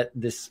 That's all that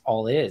this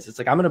all is. It's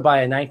like, I'm going to buy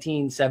a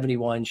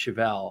 1971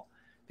 Chevelle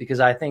because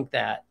I think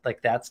that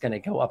like that's going to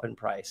go up in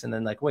price. And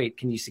then like, wait,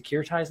 can you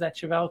securitize that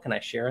Chevelle? Can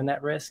I share in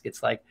that risk?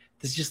 It's like,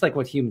 this is just like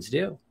what humans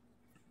do.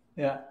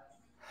 Yeah.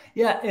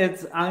 Yeah.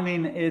 It's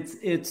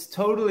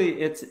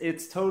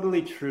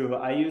totally true.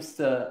 I used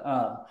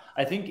to,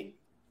 I think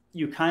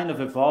you kind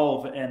of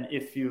evolve. And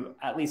if you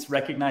at least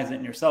recognize it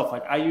in yourself,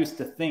 like I used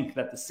to think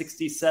that the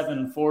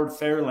 67 Ford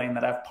Fairlane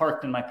that I've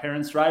parked in my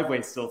parents'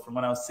 driveway still from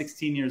when I was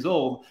 16 years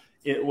old,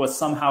 it was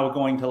somehow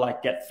going to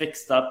like get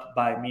fixed up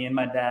by me and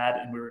my dad,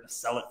 and we were going to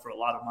sell it for a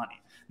lot of money.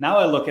 Now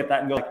I look at that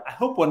and go, like, I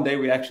hope one day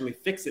we actually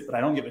fix it, but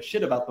I don't give a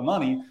shit about the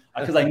money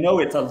because I know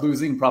it's a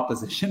losing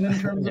proposition in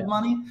terms of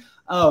money.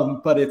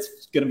 But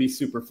it's going to be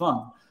super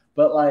fun.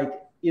 But like,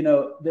 you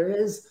know, there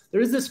is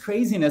this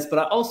craziness, but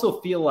I also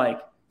feel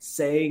like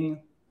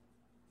saying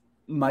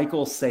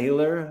Michael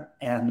Saylor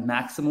and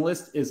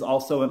maximalist is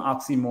also an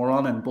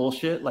oxymoron and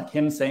bullshit. Like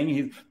him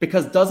saying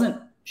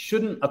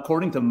shouldn't,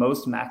 according to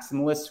most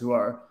maximalists who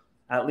are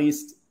at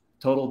least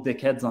total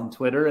dickheads on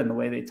Twitter and the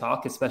way they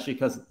talk, especially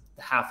because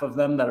half of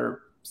them that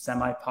are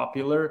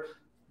semi-popular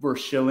were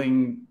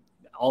shilling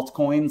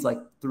altcoins like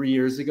 3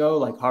 years ago,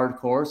 like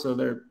hardcore. So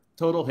they're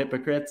total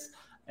hypocrites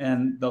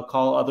and they'll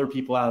call other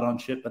people out on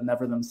shit, but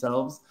never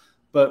themselves.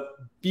 But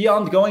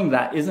beyond going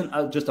that,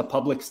 isn't just a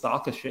public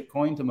stock a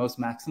shitcoin to most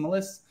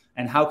maximalists?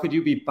 And how could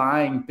you be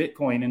buying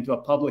Bitcoin into a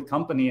public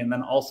company and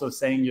then also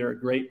saying you're a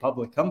great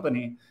public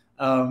company?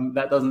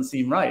 That doesn't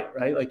seem right?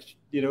 Like,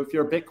 you know, if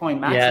you're a Bitcoin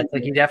maximalist. Yeah, it's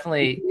like you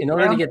definitely, in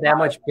order to get that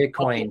much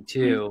Bitcoin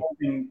too.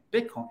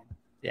 Bitcoin.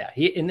 Yeah,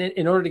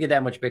 in order to get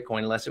that much Bitcoin,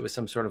 unless it was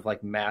some sort of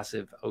like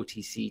massive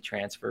OTC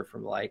transfer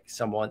from like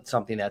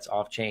something that's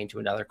off chain to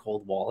another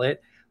cold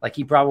wallet, like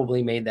he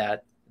probably made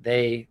that,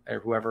 they or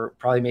whoever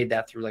probably made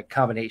that through like a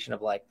combination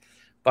of like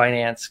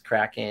Binance,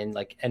 Kraken,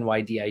 like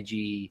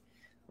NYDIG,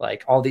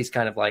 like all these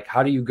kind of like,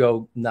 how do you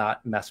go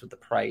not mess with the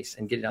price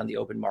and get it on the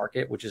open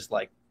market, which is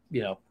like,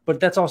 you know, but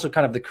that's also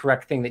kind of the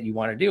correct thing that you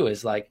want to do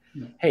is like,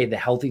 hey, the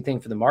healthy thing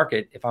for the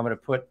market, if I'm going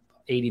to put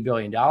 $80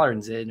 billion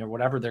in or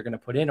whatever they're going to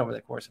put in over the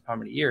course of how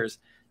many years,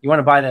 you want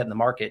to buy that in the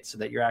market so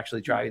that you're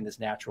actually driving this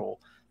natural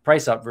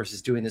price up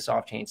versus doing this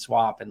off-chain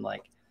swap. And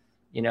like,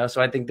 you know,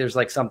 so I think there's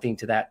like something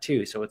to that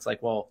too. So it's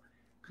like, well,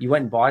 you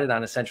went and bought it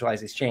on a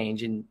centralized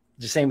exchange, and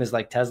the same as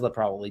like Tesla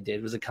probably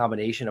did was a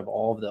combination of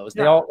all of those.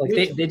 They all like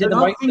they did the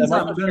right.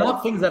 They're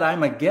not things that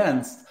I'm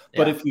against.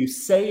 But if you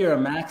say you're a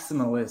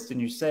maximalist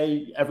and you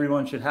say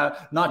everyone should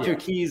have not your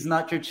keys,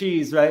 not your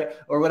cheese, right?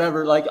 Or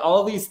whatever, like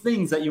all these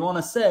things that you want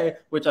to say,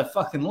 which I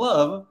fucking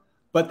love,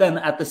 But then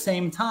at the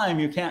same time,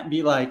 you can't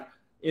be like,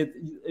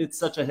 it's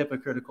such a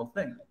hypocritical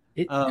thing.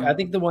 I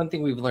think the one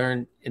thing we've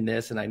learned in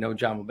this, and I know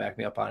John will back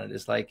me up on it,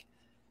 is like,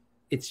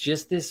 it's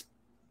just this,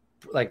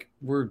 like,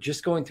 we're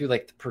just going through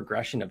like the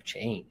progression of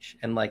change.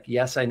 And like,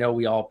 yes, I know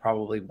we all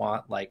probably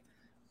want like,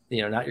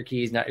 you know, not your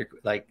keys, not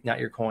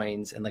your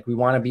coins. And like, we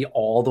want to be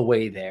all the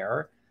way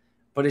there,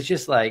 but it's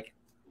just like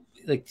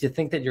to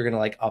think that you're going to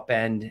like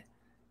upend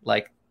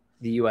like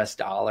the US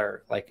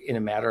dollar, like in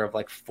a matter of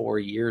like 4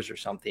 years or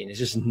something. It's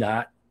just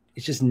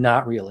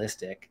not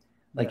realistic.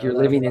 Like you're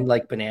living in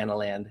like banana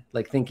land,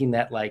 like thinking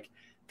that like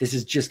this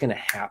is just going to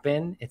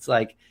happen. It's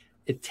like,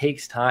 it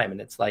takes time.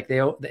 And it's like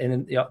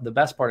the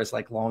best part is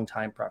like long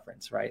time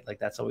preference, right? Like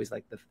that's always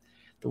like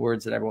the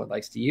words that everyone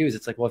likes to use.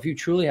 It's like, well, if you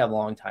truly have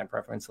long time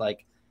preference,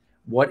 like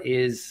what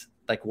is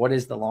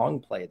the long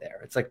play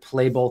there? It's like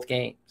play both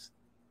games,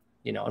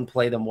 you know, and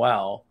play them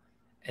well,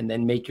 and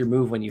then make your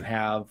move when you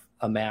have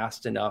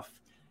amassed enough,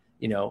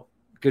 you know,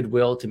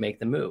 goodwill to make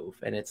the move.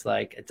 And it's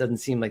like, it doesn't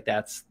seem like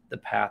that's the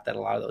path that a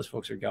lot of those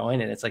folks are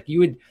going. And it's like,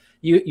 you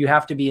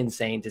have to be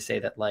insane to say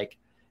that like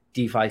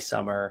DeFi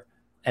summer,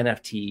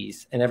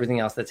 NFTs and everything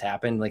else that's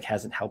happened like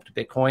hasn't helped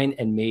Bitcoin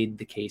and made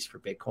the case for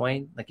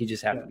Bitcoin. Like you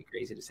just have to be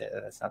crazy to say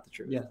that that's not the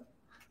truth.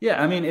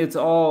 Yeah. I mean, it's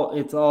all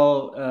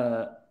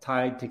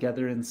tied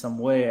together in some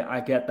way. I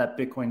get that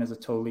Bitcoin is a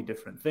totally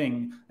different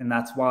thing. And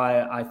that's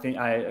why I think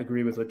I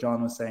agree with what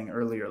John was saying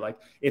earlier. Like,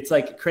 it's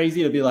like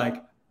crazy to be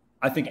like,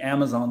 I think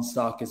Amazon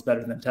stock is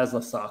better than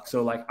Tesla stock.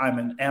 So like, I'm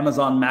an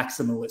Amazon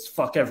maximalist,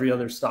 fuck every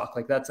other stock.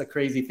 Like that's a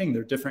crazy thing.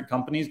 They're different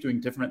companies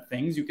doing different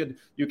things. You could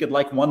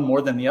like one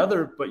more than the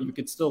other, but you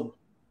could still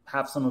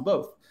have some of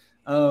both.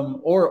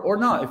 Or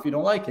not if you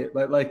don't like it.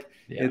 But like,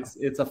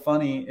 it's a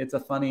funny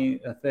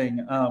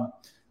thing.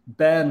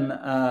 Ben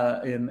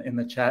in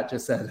the chat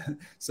just said,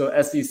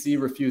 so SEC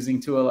refusing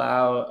to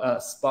allow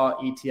a spot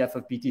ETF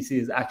of BTC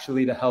is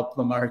actually to help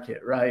the market,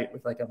 right?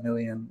 With like a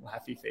million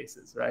laughy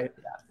faces, right?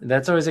 Yeah.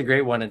 That's always a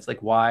great one. It's like,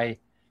 why,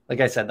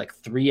 like I said, like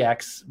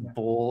 3X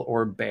bull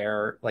or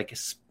bear, like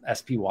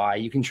SPY,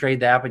 you can trade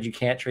that, but you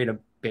can't trade a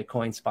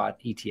Bitcoin spot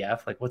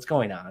ETF. Like what's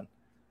going on?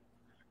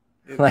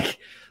 Like,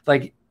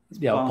 you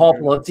know, Paul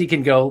Pelosi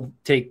can go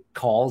take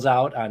calls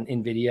out on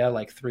NVIDIA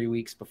like 3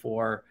 weeks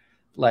before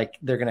like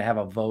they're going to have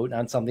a vote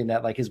on something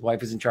that like his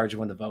wife is in charge of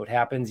when the vote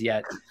happens,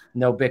 yet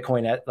no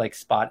Bitcoin at like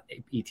spot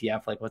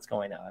ETF. Like what's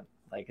going on?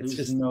 Like it's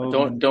just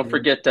don't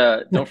forget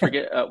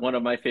one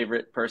of my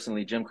favorite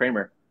personally, Jim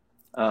Cramer.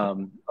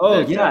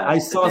 I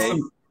saw today.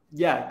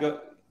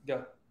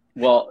 Go.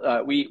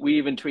 Well, we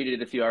even tweeted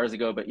it a few hours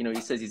ago, but you know, he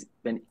says he's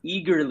been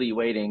eagerly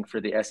waiting for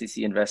the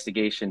SEC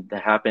investigation to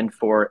happen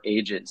for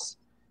ages.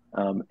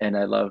 And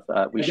I love,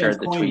 we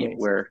shared the tweet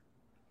where,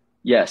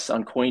 yes,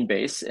 on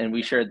Coinbase. And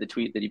we shared the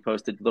tweet that he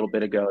posted a little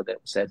bit ago that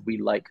said, we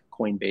like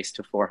Coinbase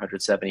to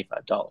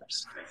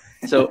 $475.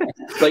 So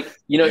like,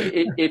 you know,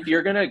 if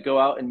you're going to go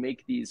out and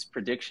make these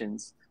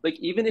predictions, like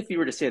even if you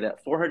were to say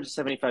that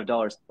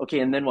 $475, okay,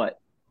 and then what?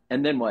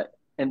 And then what?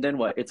 And then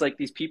what? It's like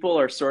these people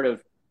are sort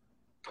of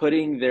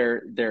putting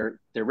their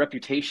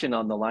reputation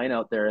on the line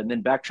out there and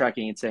then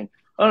backtracking and saying,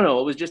 oh no,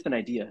 it was just an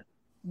idea.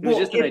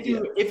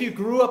 If you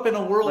grew up in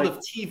a world of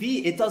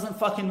TV, it doesn't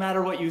fucking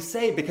matter what you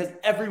say because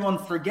everyone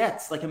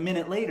forgets like a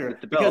minute later.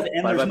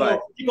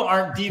 People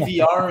aren't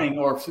DVRing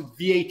or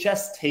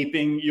VHS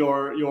taping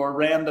your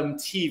random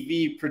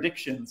TV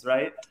predictions,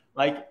 right?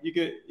 Like you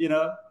could, you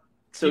know.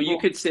 So you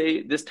could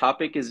say this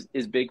topic is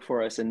big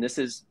for us, and this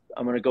is,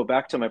 I'm going to go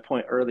back to my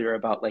point earlier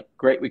about like,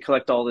 great, we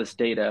collect all this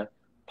data.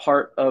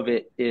 Part of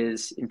it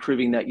is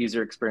improving that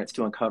user experience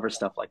to uncover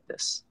stuff like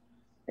this.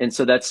 And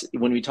so that's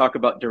when we talk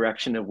about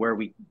direction of where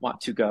we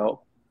want to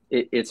go,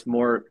 it's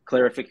more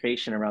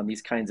clarification around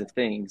these kinds of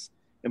things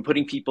and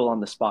putting people on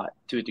the spot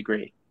to a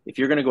degree. If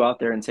you're going to go out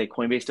there and say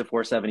Coinbase to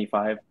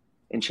 475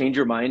 and change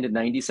your mind in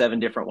 97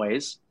 different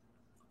ways,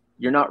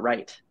 you're not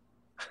right.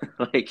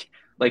 like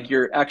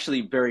you're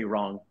actually very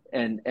wrong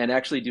and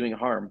actually doing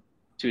harm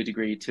to a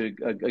degree to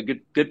a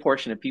good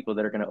portion of people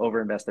that are going to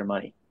overinvest their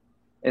money.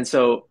 And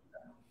so,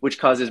 which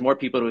causes more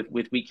people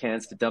with weak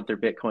hands to dump their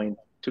Bitcoin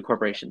to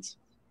corporations.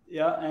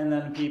 Yeah, and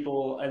then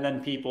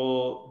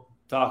people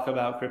talk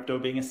about crypto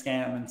being a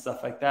scam and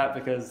stuff like that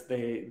because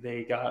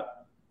they got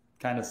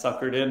kind of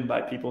suckered in by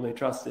people they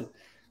trusted.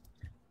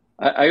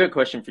 I got a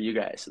question for you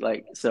guys.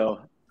 What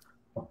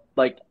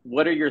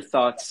are your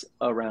thoughts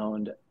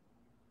around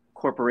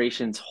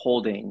corporations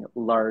holding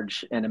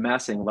large and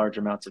amassing large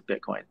amounts of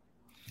Bitcoin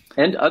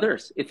and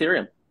others,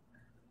 Ethereum?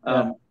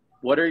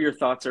 What are your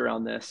thoughts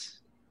around this?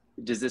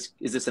 Is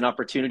this an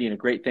opportunity and a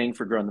great thing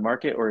for growing the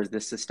market, or is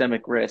this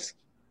systemic risk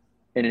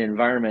in an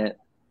environment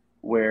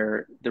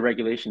where the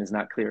regulation is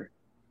not clear?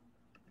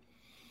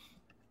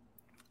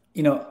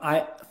 You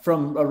know,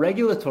 from a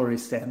regulatory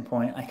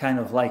standpoint, I kind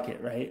of like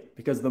it, right?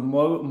 Because the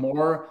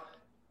more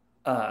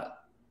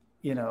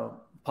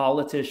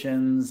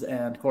politicians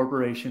and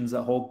corporations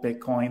that hold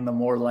Bitcoin, the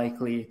more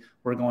likely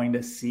we're going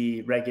to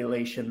see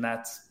regulation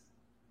that's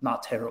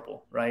not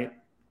terrible, right?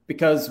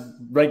 because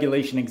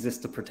regulation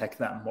exists to protect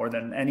them more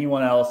than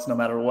anyone else, no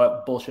matter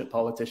what bullshit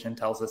politician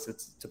tells us.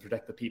 It's to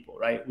protect the people,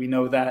 right? We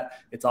know that.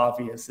 It's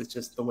obvious. It's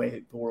just the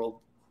way the world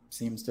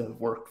seems to have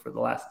worked for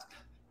the last,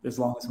 as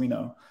long as we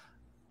know.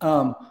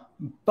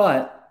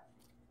 But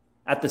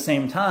at the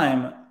same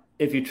time,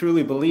 if you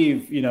truly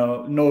believe,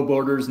 no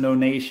borders, no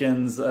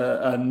nations,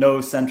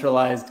 no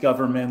centralized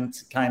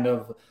government kind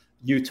of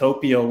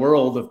utopia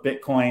world of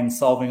Bitcoin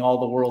solving all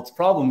the world's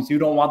problems, you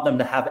don't want them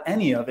to have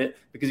any of it,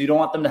 because you don't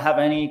want them to have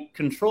any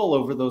control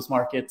over those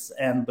markets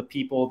and the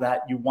people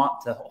that you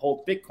want to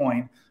hold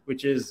Bitcoin,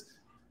 which is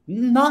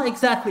not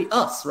exactly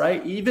us,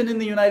 right? Even in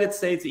the United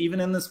States, even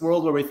in this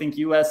world where we think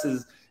US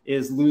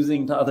is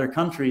losing to other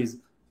countries,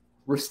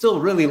 we're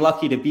still really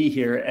lucky to be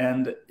here.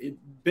 And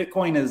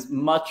Bitcoin is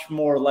much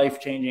more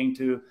life-changing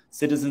to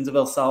citizens of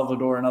El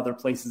Salvador and other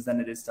places than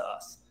it is to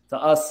us. To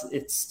us,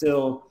 it's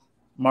still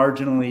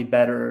marginally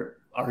better,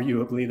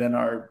 arguably, than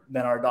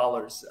our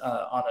dollars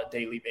on a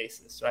daily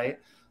basis, right?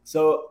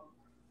 So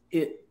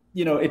it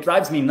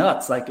drives me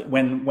nuts, like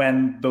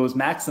when those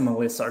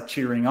maximalists are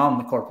cheering on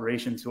the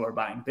corporations who are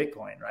buying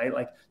Bitcoin, right?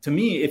 Like, to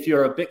me, if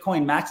you're a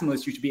Bitcoin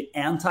maximalist, you should be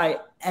anti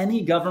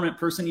any government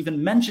person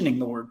even mentioning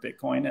the word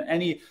Bitcoin and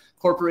any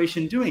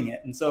corporation doing it.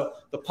 And so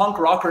the punk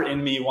rocker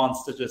in me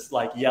wants to just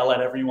like yell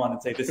at everyone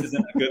and say this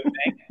isn't a good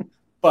thing,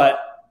 but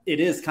it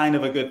is kind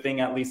of a good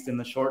thing, at least in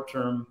the short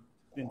term,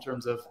 in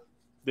terms of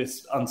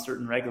this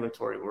uncertain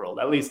regulatory world.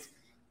 At least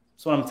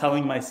that's what I'm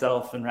telling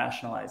myself and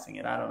rationalizing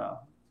it. I don't know,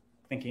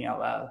 thinking out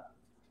loud.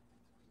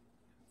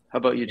 How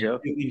about you,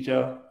 Joe?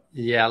 Joe?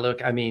 Yeah,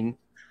 look, I mean,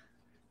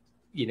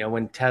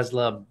 when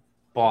Tesla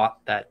bought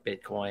that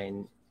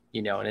Bitcoin,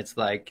 and it's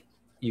like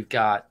you've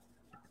got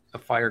a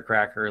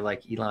firecracker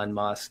like Elon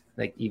Musk,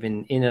 like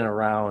even in and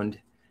around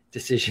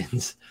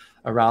decisions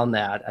around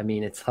that. I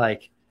mean, it's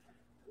like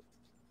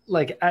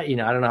I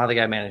don't know how the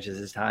guy manages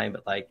his time,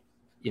 but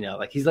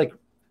he's like,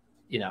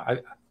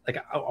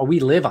 we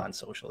live on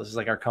social. This is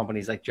like our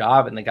company's like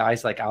job. And the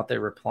guy's like out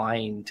there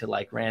replying to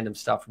like random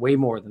stuff way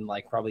more than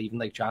like probably even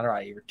like John or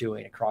I are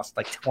doing across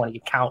like 20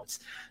 accounts.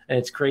 And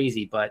it's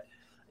crazy. But,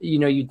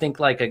 you'd think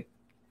like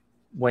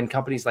when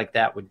companies like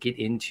that would get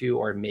into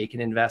or make an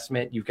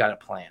investment, you've got a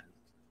plan,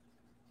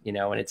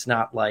 and it's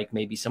not like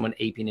maybe someone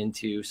aping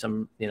into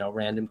some,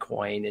 random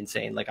coin and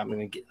saying like, I'm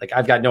going to get, like,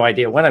 I've got no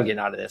idea when I'm getting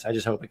out of this. I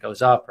just hope it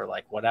goes up, or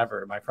like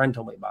whatever. My friend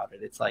told me about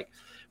it. It's like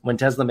when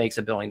Tesla makes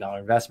 $1 billion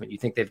investment, you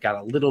think they've got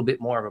a little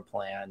bit more of a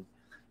plan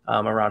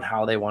around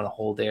how they want to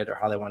hold it or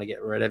how they want to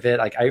get rid of it.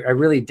 Like, I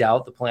really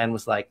doubt the plan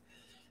was like,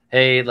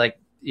 hey, like,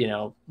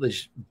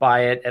 let's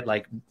buy it at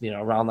like,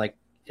 around like,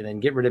 and then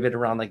get rid of it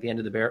around like the end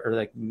of the bear or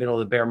like middle of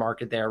the bear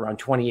market there around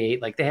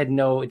 28. Like it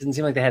didn't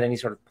seem like they had any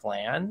sort of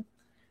plan.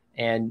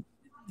 And,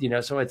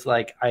 so it's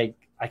like, I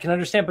can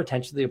understand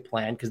potentially a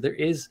plan because there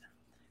is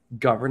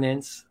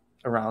governance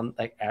around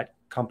like at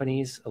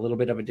companies, a little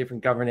bit of a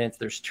different governance.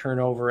 There's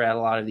turnover at a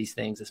lot of these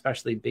things,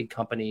 especially big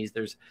companies.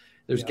 There's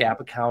gap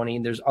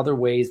accounting. There's other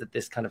ways that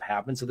this kind of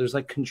happens. So there's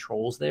like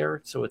controls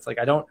there. So it's like,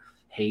 I don't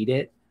hate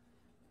it,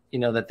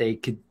 that they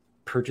could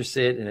purchase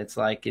it. And it's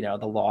like, the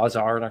laws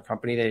are in our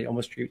company, they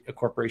almost treat a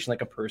corporation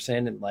like a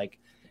person. And like,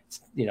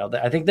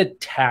 I think the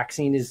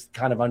taxing is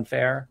kind of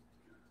unfair,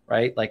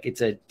 right? Like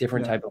it's a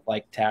different type of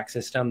like tax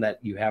system that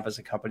you have as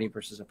a company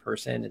versus a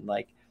person. And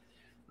like,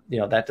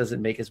 that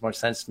doesn't make as much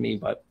sense to me,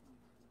 but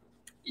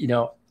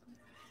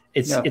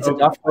it's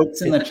enough.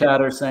 Folks in the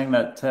chat are saying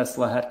that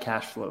Tesla had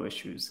cash flow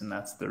issues, and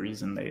that's the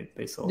reason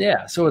they sold.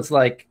 Yeah, so it's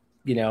like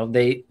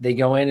they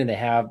go in and they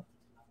have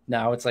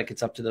now. It's like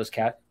it's up to those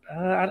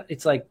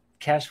it's like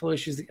cash flow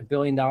issues. $1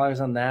 billion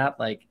on that,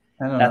 like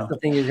that's the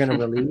thing you're going to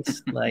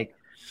release, like.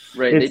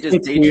 Right, they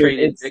just day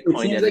traded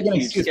Bitcoin at a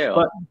huge scale.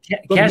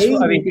 But cash flow.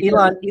 I mean,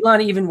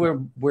 Elon, even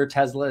where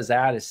Tesla is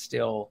at, is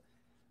still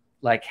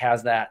like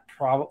has that.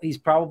 He's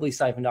probably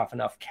siphoned off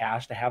enough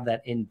cash to have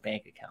that in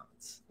bank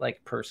accounts,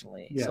 like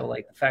personally. Yeah. So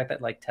like the fact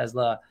that like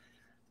Tesla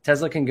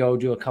can go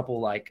do a couple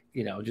like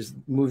just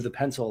move the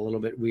pencil a little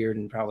bit weird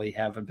and probably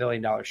have $1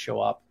 billion show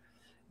up,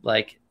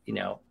 like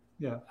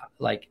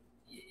like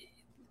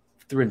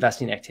through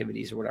investing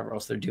activities or whatever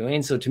else they're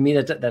doing. So to me,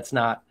 that's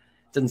not.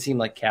 Doesn't seem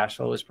like cash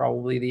flow is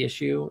probably the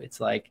issue. It's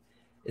like,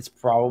 it's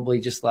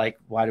probably just like,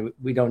 why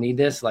we don't need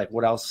this? Like,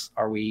 what else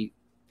are we,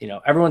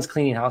 everyone's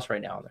cleaning house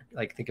right now. They're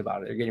like, think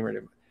about it. They're getting rid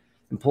of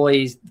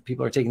employees.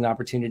 People are taking the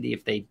opportunity.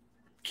 If they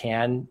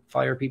can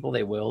fire people,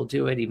 they will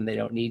do it, even they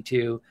don't need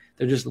to.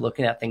 They're just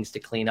looking at things to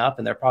clean up.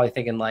 And they're probably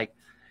thinking like,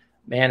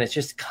 man, it's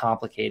just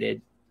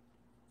complicated.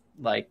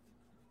 Like,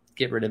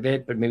 get rid of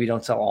it, but maybe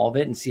don't sell all of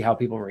it and see how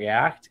people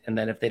react. And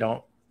then if they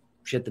don't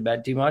shit the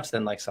bed too much,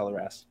 then like sell the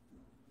rest.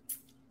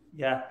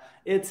 Yeah,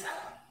 it's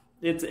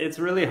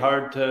really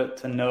hard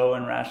to know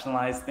and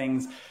rationalize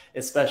things,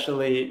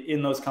 especially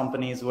in those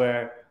companies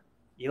where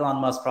Elon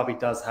Musk probably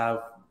does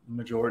have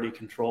majority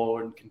control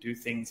and can do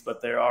things,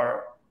 but there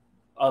are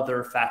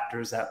other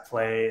factors at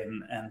play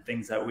and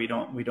things that we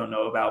don't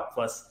know about.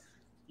 Plus,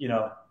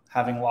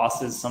 having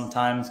losses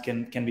sometimes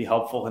can be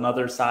helpful.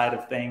 Another side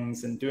of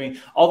things, and doing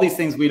all these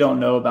things we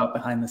don't know about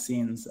behind the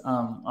scenes.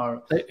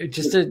 Are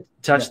just to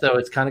touch though,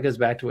 it kind of goes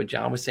back to what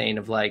John was saying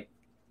of like,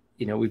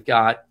 you know, we've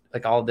got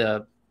like all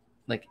the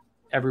like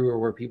everywhere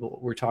where people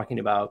we're talking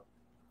about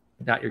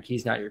not your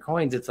keys, not your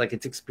coins. It's like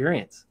it's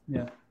experience.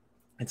 Yeah,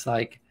 it's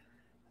like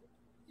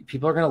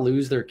people are going to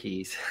lose their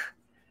keys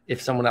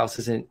if someone else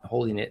isn't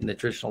holding it in the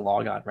traditional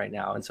logon right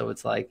now. And so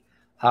it's like,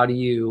 how do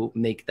you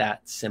make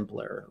that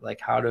simpler?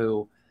 Like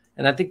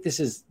and I think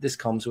this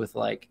comes with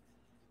like,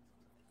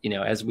 you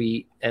know,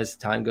 as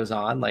time goes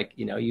on, like,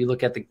 you know, you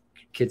look at the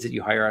kids that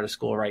you hire out of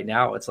school right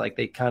now, it's like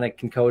they kind of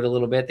can code a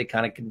little bit. They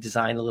kind of can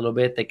design a little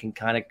bit. They can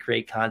kind of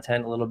create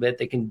content a little bit.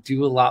 They can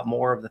do a lot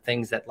more of the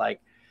things that like,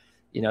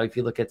 you know, if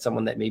you look at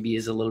someone that maybe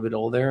is a little bit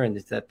older and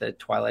it's at the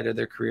twilight of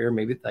their career,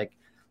 maybe like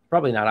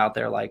probably not out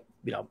there like,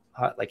 you know,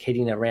 like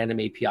hitting a random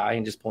API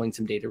and just pulling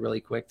some data really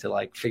quick to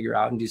like figure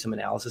out and do some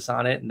analysis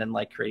on it and then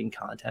like creating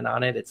content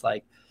on it. It's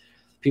like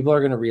people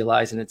are going to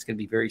realize, and it's going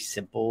to be very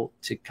simple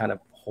to kind of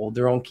hold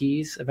their own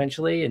keys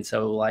eventually. And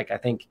so like, I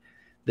think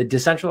the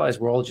decentralized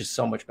world is just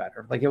so much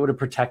better. Like it would have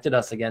protected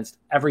us against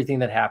everything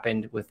that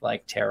happened with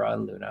like Terra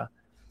and Luna,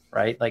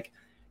 right? Like,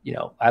 you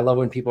know, I love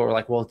when people were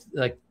like, well,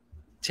 like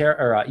Terra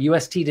or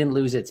UST didn't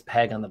lose its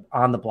peg on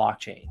the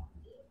blockchain.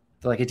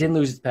 They're like, it didn't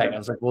lose its peg. I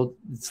was like, well,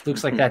 it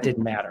looks like that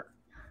didn't matter.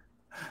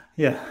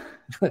 Yeah.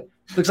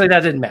 Looks like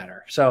that didn't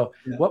matter. So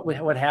yeah.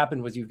 What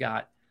happened was you've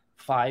got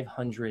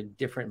 500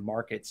 different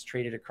markets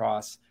traded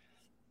across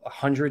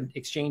 100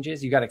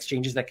 exchanges. You got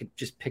exchanges that could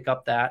just pick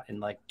up that and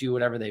like do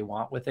whatever they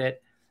want with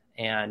it.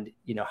 And,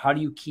 you know, how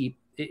do you keep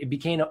it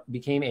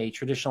became a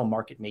traditional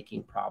market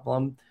making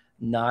problem,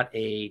 not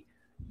a,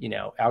 you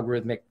know,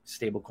 algorithmic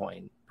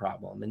stablecoin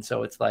problem. And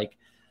so it's like,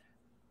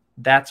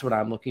 that's what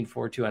I'm looking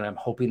forward to. And I'm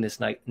hoping this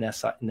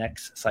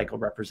next cycle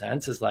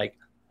represents is like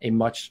a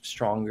much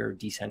stronger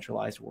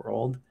decentralized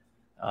world.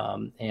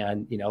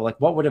 And, you know, like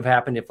what would have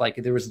happened if like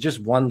there was just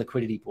one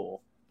liquidity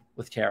pool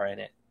with Terra in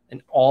it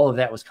and all of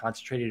that was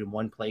concentrated in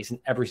one place and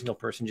every single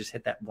person just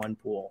hit that one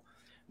pool.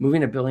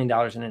 Moving $1 billion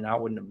in and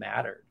out wouldn't have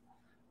mattered.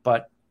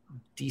 But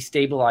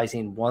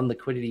destabilizing one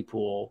liquidity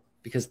pool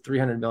because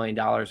 $300 million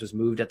was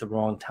moved at the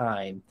wrong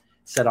time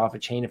set off a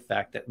chain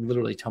effect that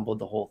literally tumbled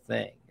the whole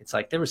thing. It's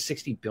like there was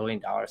 $60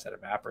 billion that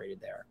evaporated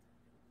there.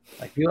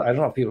 Like I don't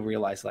know if people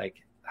realize like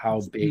how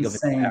it's big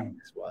insane. Of an impact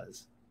this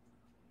was.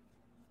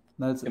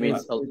 That's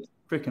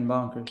freaking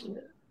bonkers.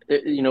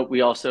 You know,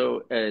 we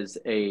also as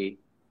a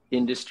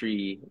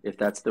industry, if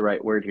that's the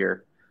right word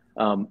here,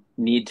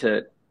 need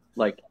to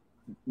like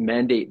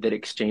mandate that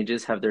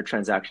exchanges have their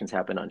transactions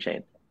happen on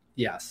chain.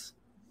 Yes.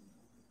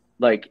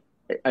 Like,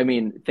 I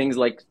mean, things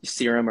like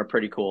Serum are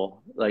pretty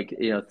cool. Like,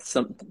 you know,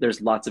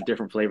 there's lots of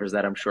different flavors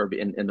that I'm sure be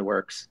in the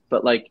works,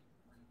 but like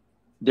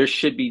there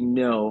should be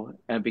no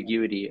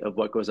ambiguity of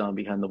what goes on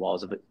behind the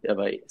walls of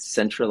a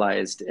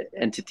centralized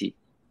entity.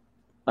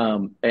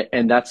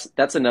 And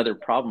that's another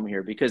problem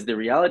here because the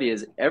reality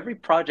is every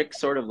project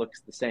sort of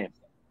looks the same.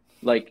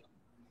 Like,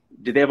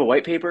 do they have a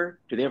white paper?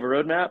 Do they have a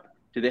roadmap?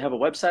 Do they have a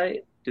website?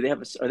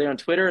 Are they on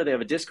Twitter? Do they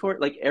have a Discord?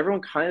 Like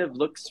everyone kind of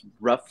looks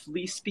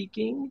roughly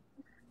speaking,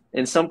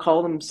 and some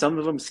of them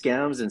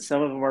scams and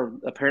some of them are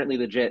apparently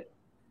legit,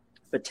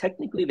 but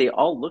technically they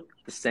all look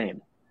the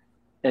same.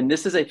 And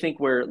this is, I think,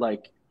 where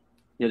like,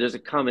 you know, there's a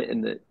comment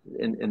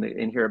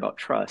in here about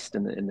trust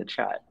in the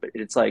chat, but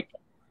it's like,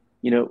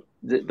 you know,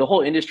 the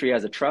whole industry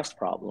has a trust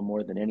problem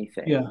more than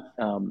anything. Yeah.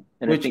 And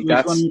which, I think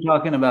which one are you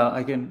talking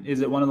about?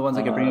 Is it one of the ones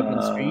I can bring up on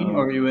the screen,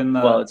 or are you in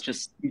the? Well, it's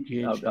just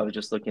I was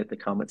just looking at the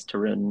comments.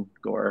 Tarun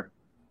Gore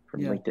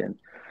from LinkedIn,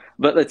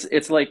 but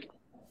it's like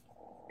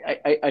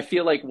I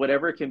feel like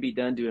whatever can be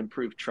done to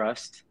improve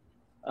trust,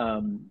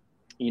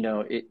 you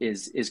know,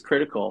 is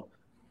critical.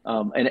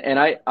 And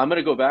I'm going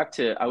to go back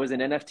to, I was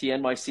in NFT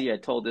NYC. I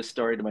told this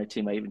story to my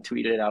team. I even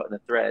tweeted it out in a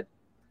thread.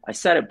 I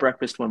sat at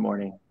breakfast one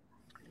morning.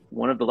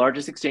 One of the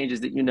largest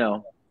exchanges that you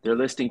know, their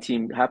listing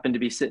team happened to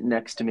be sitting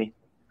next to me.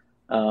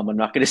 I'm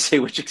not going to say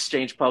which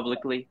exchange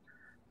publicly,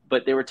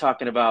 but they were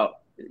talking about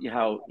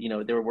how, you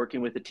know, they were working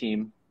with a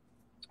team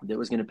that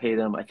was going to pay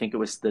them. I think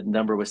the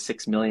number was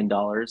 $6 million,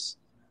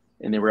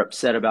 and they were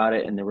upset about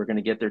it, and they were going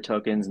to get their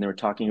tokens, and they were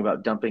talking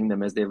about dumping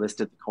them as they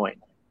listed the coin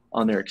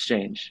on their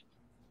exchange,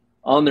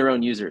 on their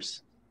own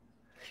users,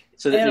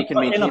 so that they can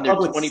maintain their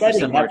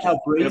 20% margin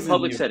in a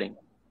public setting.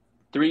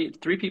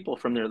 Three people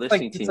from their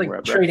listing team were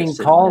at trading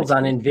calls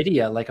on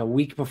NVIDIA like a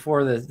week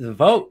before the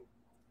vote.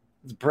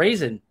 It's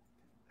brazen.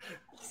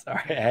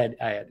 Sorry, I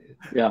had.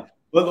 Yeah.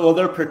 Well,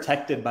 they're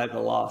protected by the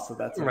law, so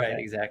that's okay. Right.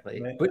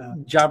 Exactly. Right?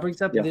 But John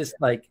brings up this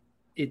like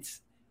this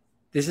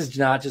is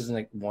not just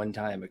like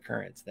one-time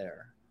occurrence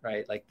there,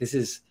 right? Like this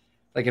is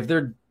like if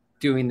they're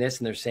doing this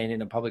and they're saying it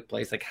in a public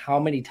place, like how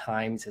many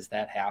times has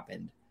that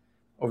happened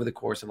over the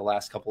course of the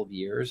last couple of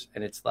years?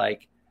 And it's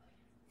like,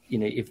 you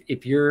know,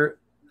 if you're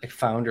a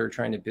founder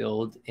trying to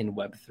build in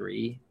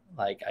Web3,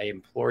 like I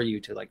implore you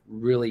to like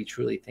really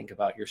truly think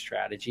about your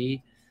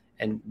strategy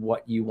and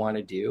what you want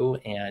to do.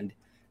 And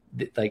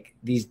like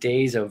these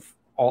days of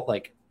all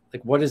like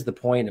like, what is the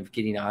point of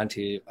getting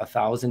onto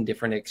 1,000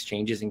 different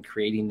exchanges and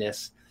creating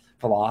this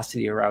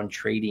velocity around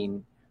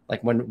trading?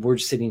 Like, when we're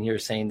sitting here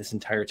saying this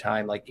entire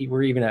time, like,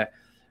 we're even a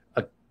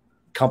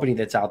company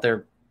that's out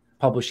there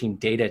publishing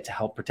data to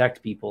help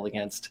protect people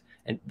against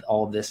and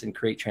all of this and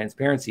create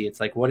transparency. It's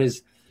like, what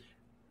is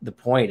the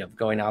point of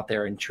going out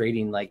there and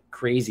trading like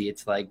crazy?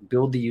 It's like,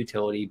 build the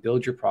utility,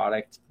 build your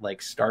product,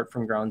 like start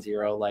from ground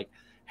zero, like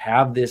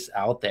have this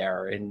out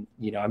there. And,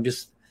 you know,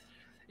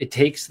 it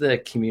takes the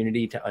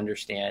community to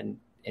understand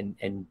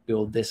and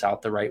build this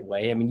out the right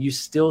way. I mean, you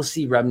still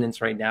see remnants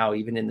right now,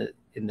 even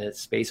in the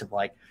space of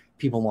like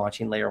people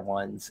launching layer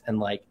ones, and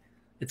like,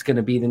 it's going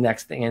to be the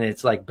next thing. And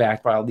it's like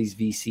backed by all these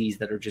VCs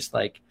that are just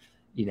like,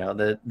 you know,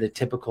 the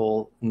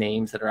typical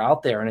names that are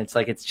out there. And it's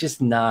like, it's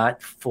just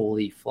not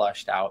fully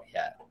flushed out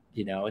yet.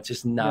 You know, it's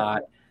just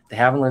not, they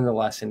haven't learned the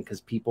lesson,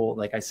 because people,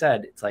 like I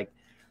said, it's like,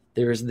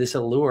 there's this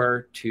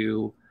allure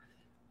to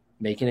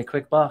making a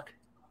quick buck.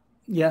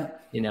 Yeah.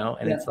 You know,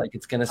 and it's like,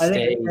 it's going to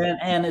stay.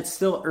 And it's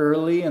still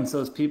early. And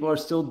so as people are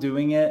still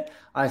doing it,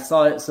 I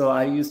saw it. So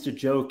I used to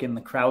joke, in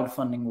the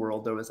crowdfunding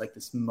world, there was like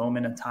this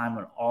moment in time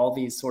when all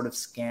these sort of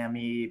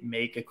scammy,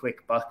 make a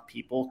quick buck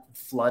people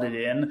flooded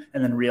in,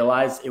 and then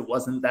realized it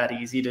wasn't that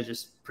easy to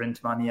just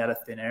print money out of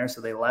thin air.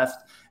 So they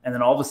left. And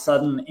then all of a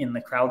sudden in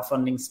the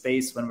crowdfunding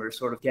space, when we were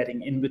sort of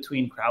getting in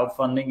between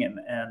crowdfunding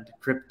and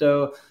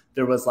crypto,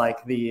 there was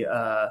like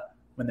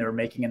when they were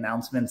making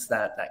announcements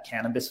that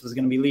cannabis was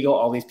going to be legal,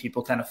 all these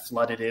people kind of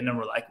flooded in and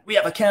were like, we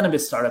have a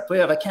cannabis startup.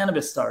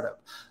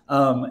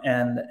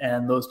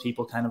 And those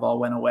people kind of all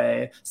went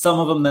away. Some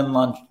of them then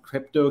launched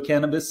crypto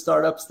cannabis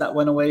startups that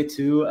went away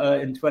too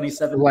in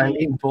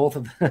 2017. Both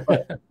of them.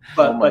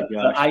 but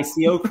the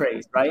ICO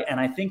craze, right? And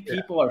I think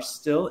people are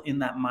still in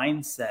that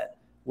mindset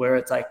where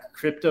it's like,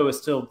 crypto is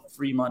still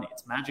free money.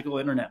 It's magical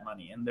internet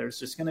money. And there's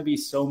just going to be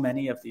so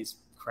many of these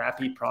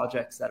crappy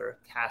projects that are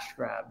cash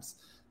grabs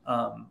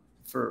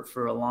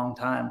for a long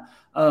time.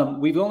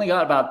 We've only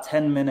got about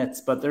 10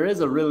 minutes, but there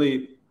is a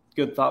really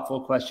good,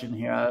 thoughtful question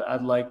here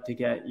I'd like to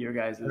get your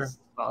guys'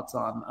 thoughts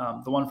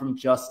on. The one from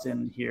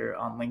Justin here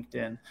on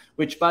LinkedIn,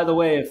 which, by the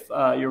way, if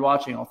you're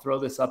watching, I'll throw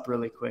this up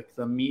really quick,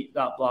 the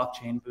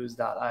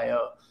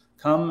meet.blockchainbooze.io.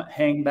 Come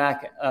hang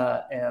back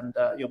and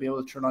you'll be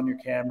able to turn on your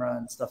camera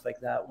and stuff like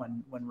that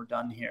when we're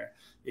done here,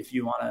 if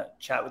you want to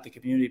chat with the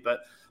community. But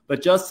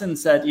Justin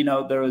said, you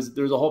know,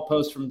 there's a whole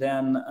post from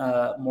Dan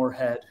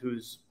Moorhead,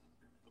 who's,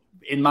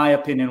 in my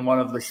opinion, one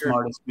of the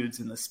smartest dudes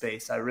in the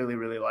space. I really,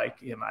 really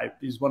like him.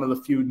 He's one of the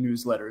few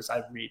newsletters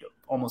I read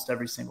almost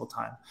every single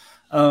time,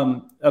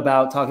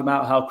 about talking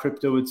about how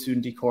crypto would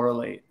soon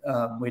decorrelate,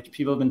 which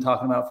people have been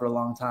talking about for a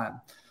long time.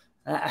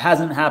 It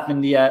hasn't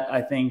happened yet.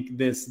 I think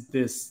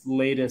this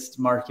latest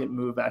market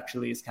move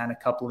actually is kind of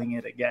coupling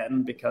it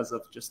again, because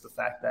of just the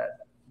fact that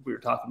we were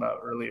talking about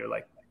earlier,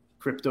 like,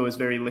 crypto is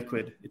very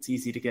liquid. It's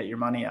easy to get your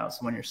money out.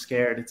 So when you're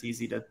scared, it's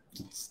easy to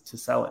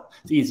sell it.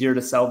 It's easier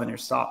to sell than your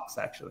stocks,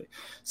 actually.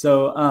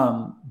 So,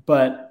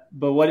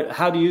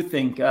 how do you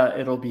think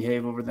it'll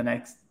behave over the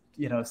next,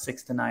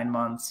 6 to 9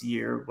 months,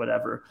 year,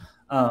 whatever?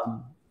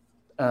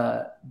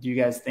 Do you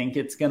guys think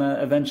it's going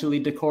to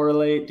eventually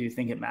decorrelate? Do you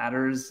think it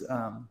matters?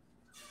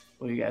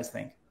 What do you guys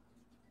think?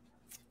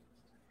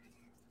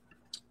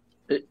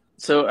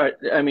 So,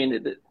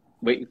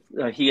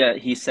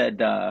 he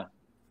said,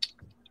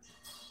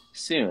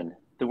 soon.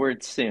 The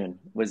word soon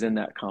was in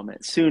that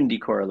comment. Soon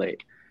decorrelate.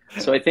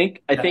 So I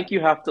think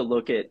you have to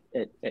look at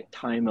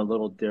time a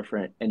little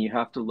different, and you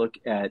have to look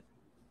at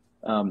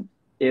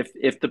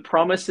if the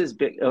promises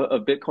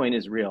of Bitcoin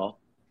is real,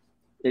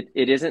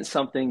 it isn't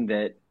something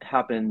that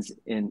happens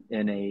in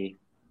a,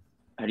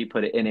 how do you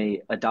put it, in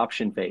a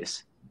adoption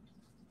phase.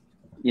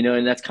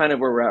 And that's kind of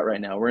where we're at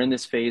right now. We're in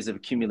this phase of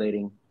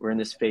accumulating. We're in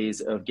this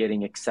phase of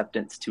getting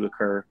acceptance to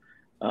occur.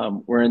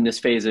 We're in this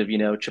phase of,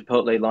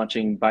 Chipotle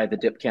launching buy the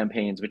dip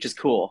campaigns, which is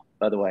cool,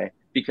 by the way,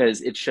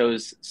 because it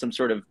shows some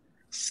sort of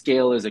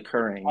scale is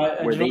occurring.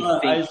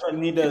 I just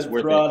need to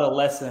throw out a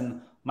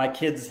lesson. My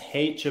kids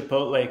hate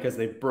Chipotle because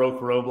they broke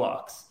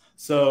Roblox.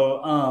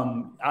 So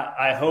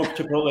I hope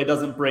Chipotle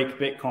doesn't break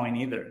Bitcoin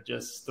either.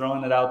 Just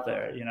throwing it out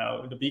there,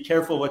 to be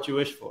careful what you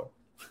wish for.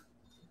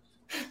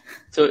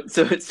 So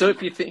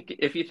if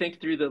you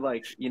think through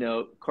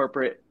the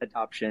corporate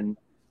adoption,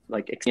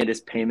 like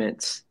extended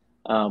payments,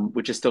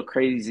 which is still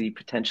crazy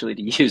potentially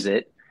to use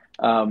it.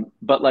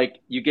 But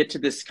you get to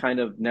this kind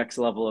of next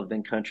level of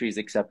then countries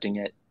accepting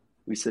it.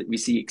 We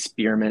see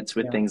experiments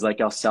with things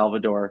like El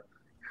Salvador,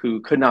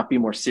 who could not be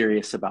more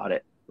serious about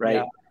it.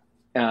 Right.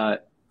 Yeah.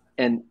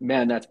 And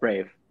man, that's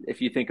brave.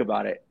 If you think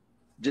about it,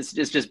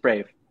 just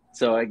brave.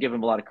 So I give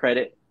him a lot of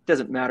credit. It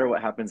doesn't matter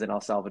what happens in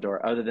El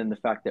Salvador, other than the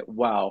fact that,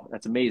 wow,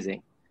 that's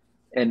amazing.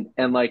 And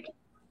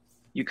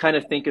you kind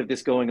of think of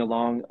this going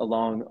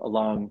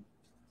along.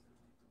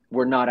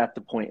 We're not at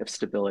the point of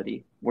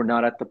stability. We're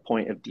not at the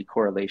point of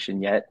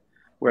decorrelation yet.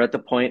 We're at the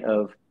point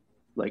of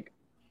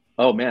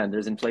oh man,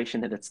 there's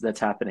inflation that's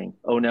happening.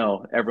 Oh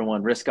no,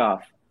 everyone risk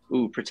off.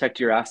 Ooh, protect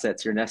your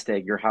assets, your nest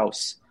egg, your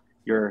house,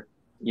 your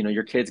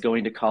kids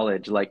going to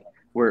college.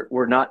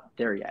 We're not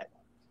there yet.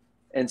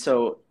 And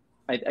so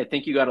I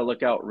think you got to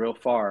look out real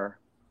far.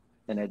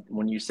 And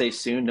when you say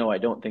soon, no, I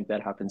don't think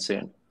that happens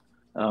soon.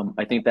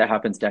 I think that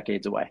happens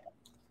decades away,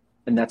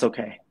 and that's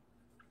okay.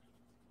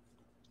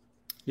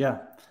 Yeah.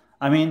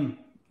 I mean,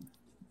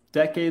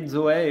 decades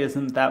away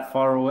isn't that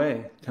far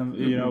away.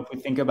 You know, if we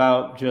think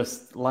about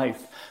just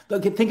life.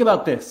 Look, think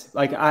about this.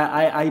 Like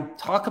I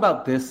talk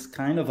about this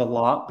kind of a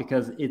lot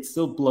because it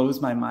still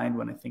blows my mind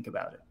when I think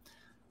about it.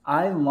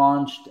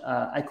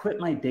 I quit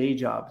my day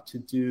job to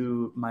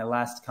do my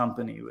last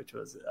company, which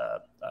was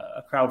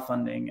a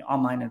crowdfunding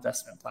online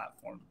investment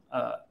platform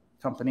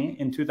company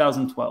in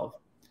 2012.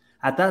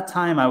 At that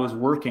time, I was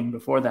working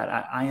before that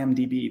at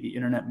IMDb, the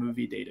Internet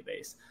Movie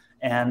Database,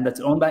 and that's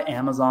owned by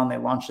Amazon. They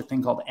launched a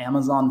thing called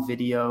Amazon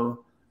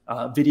Video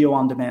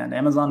on Demand,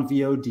 Amazon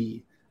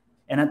VOD.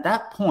 And at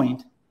that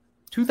point,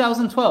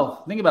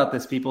 2012, think about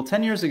this, people,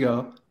 10 years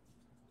ago,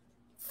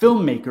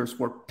 filmmakers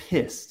were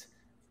pissed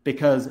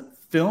because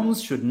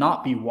films should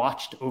not be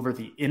watched over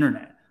the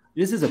internet.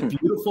 This is a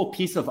beautiful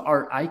piece of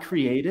art I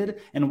created,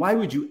 and why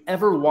would you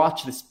ever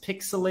watch this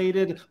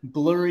pixelated,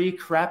 blurry,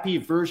 crappy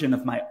version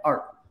of my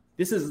art?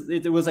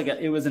 It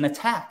was an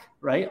attack,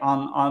 right,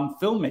 on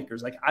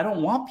filmmakers. Like, I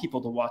don't want people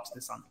to watch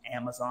this on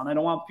Amazon. I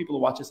don't want people to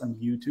watch this on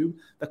YouTube.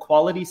 The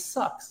quality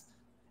sucks.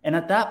 And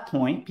at that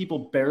point,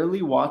 people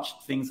barely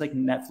watched things like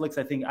Netflix.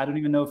 I don't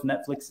even know if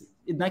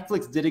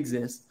Netflix did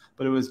exist,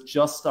 but it was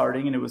just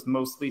starting, and it was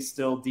mostly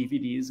still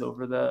DVDs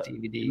over in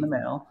the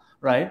mail,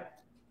 right?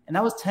 And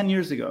that was 10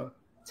 years ago.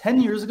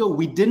 10 years ago,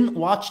 we didn't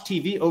watch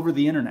TV over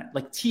the internet.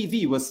 Like,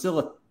 TV was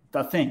still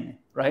a thing,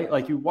 right?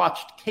 Like, you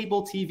watched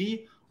cable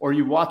TV, or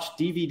you watched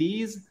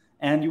DVDs,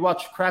 and you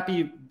watched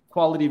crappy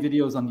quality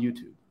videos on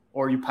YouTube,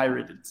 or you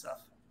pirated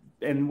stuff,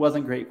 and it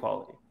wasn't great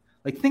quality.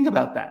 Like, think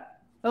about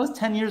that. That was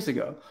 10 years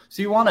ago.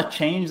 So you want to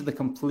change the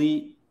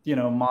complete,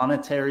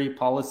 monetary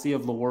policy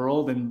of the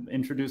world and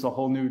introduce a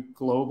whole new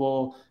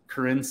global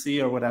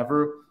currency or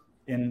whatever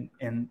in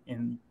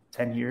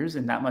 10 years,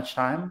 in that much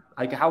time?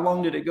 Like, how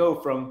long did it go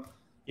from,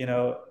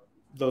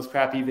 those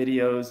crappy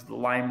videos, the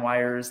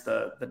LimeWires,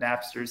 the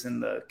Napsters,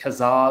 and the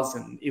Kazas,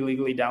 and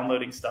illegally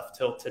downloading stuff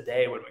till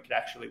today, when we could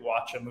actually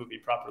watch a movie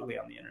properly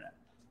on the internet?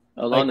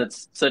 Alon,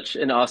 that's such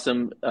an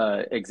awesome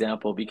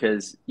example,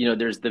 because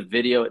there's the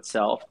video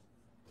itself,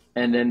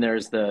 and then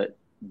there's the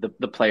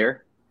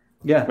player.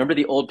 Yeah. Remember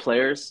the old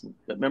players?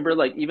 Remember,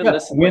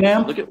 listen.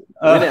 Winamp. Look at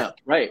Winamp,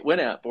 right?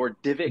 Winamp or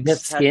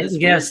DivX. You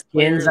get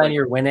skins on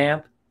your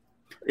Winamp.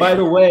 By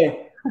the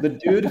way, the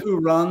dude who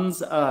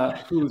runs,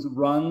 who's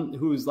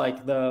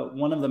like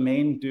one of the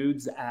main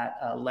dudes at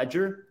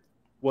Ledger,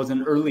 was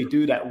an early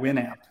dude at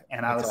Winamp,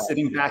 and I was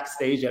sitting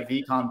backstage at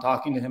VCon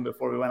talking to him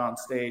before we went on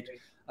stage.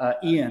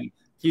 Ian,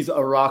 he's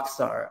a rock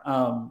star,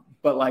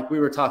 but we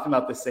were talking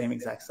about the same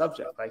exact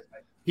subject. Like,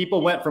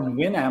 people went from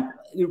Winamp;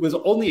 it was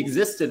only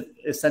existed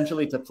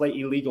essentially to play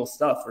illegal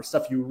stuff or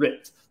stuff you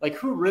ripped. Like,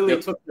 who really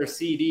took their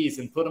CDs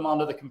and put them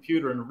onto the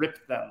computer and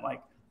ripped them?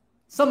 Like,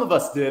 some of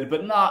us did,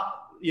 but not.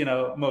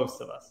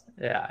 Most of us.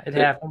 Yeah, it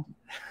happened.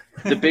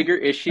 The bigger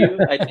issue,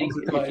 I think,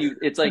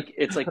 it's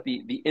like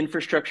the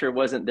infrastructure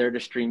wasn't there to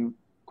stream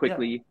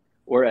quickly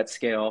or at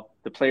scale.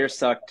 The players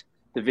sucked.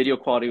 The video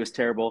quality was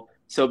terrible.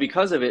 So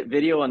because of it,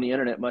 video on the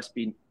internet must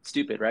be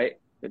stupid, right?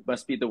 It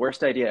must be the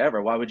worst idea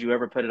ever. Why would you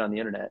ever put it on the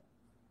internet?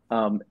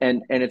 And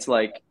it's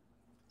like,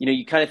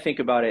 you kind of think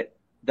about it.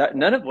 That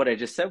none of what I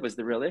just said was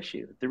the real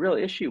issue. The real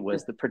issue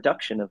was the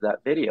production of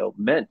that video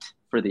meant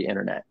for the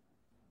internet.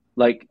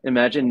 Like,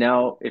 imagine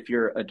now, if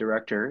you're a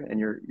director and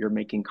you're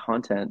making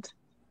content,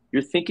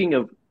 you're thinking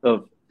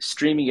of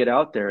streaming it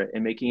out there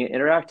and making it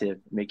interactive,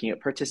 making it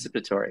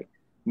participatory,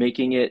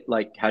 making it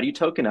like, how do you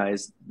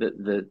tokenize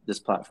this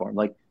platform?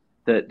 Like,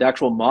 the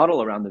actual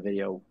model around the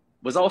video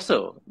was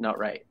also not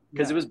right,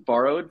 because it was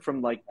borrowed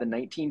from like the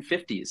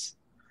 1950s.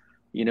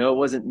 It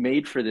wasn't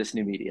made for this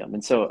new medium.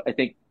 And so I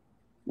think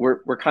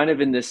we're kind of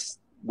in this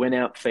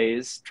Winamp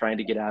phase, trying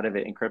to get out of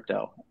it in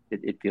crypto.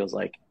 It feels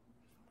like.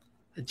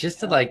 Just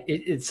to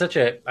it's such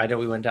a, I know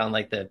we went down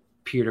like the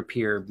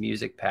peer-to-peer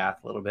music path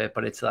a little bit,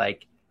 but it's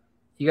like,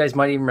 you guys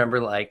might even remember,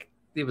 like,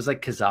 it was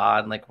like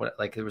Kazaa,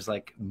 and there was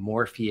like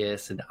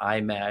Morpheus and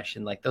iMesh,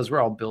 and like those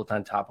were all built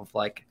on top of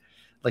like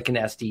an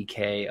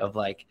SDK of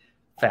like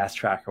Fast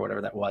Track or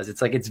whatever that was.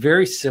 It's like, it's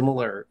very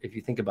similar if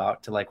you think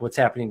about to like what's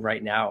happening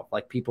right now,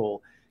 like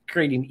people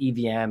creating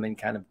EVM and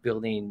kind of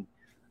building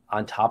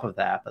on top of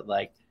that. But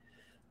like,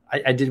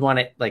 I did want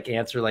to like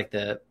answer like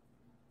the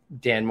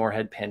Dan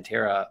Moorhead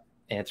Pantera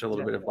answer a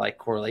little bit of like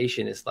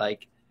correlation is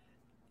like,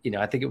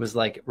 I think it was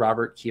like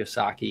Robert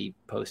Kiyosaki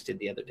posted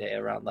the other day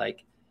around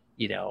like,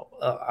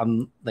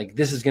 I'm like,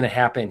 this is going to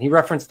happen. He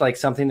referenced like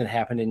something that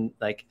happened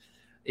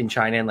in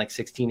China in like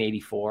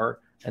 1684,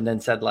 and then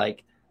said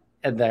like,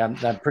 and then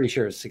I'm pretty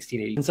sure it's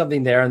 1680 and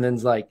something there. And then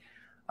it's like,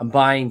 I'm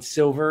buying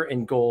silver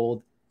and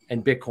gold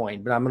and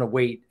Bitcoin, but I'm going to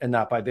wait and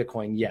not buy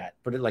Bitcoin yet,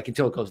 but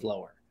until it goes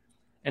lower.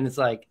 And it's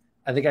like,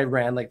 I think I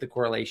ran like the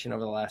correlation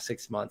over the last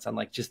 6 months on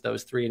like just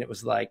those three. And it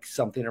was like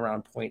something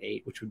around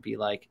 0.8, which would be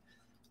like,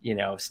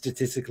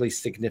 statistically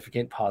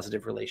significant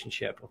positive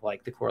relationship of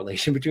like the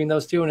correlation between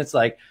those two. And it's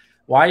like,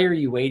 why are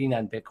you waiting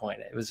on Bitcoin?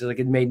 It was like,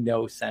 it made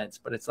no sense,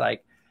 but it's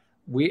like,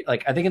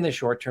 I think in the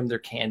short term, there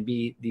can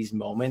be these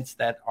moments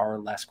that are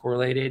less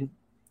correlated.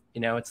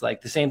 It's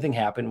like the same thing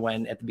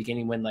happened at the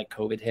beginning, when like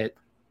COVID hit,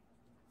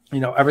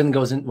 everything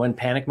goes in when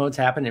panic modes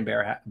happen and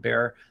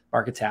bear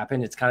markets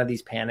happen. It's kind of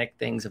these panic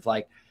things of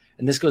like,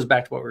 and this goes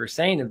back to what we were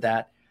saying of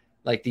that,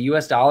 like the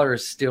US dollar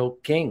is still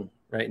king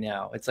right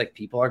now. It's like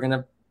people are going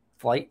to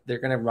they're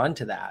going to run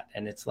to that.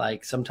 And it's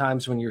like,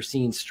 sometimes when you're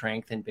seeing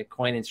strength in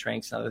Bitcoin and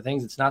strengths and other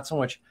things, it's not so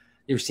much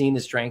you're seeing the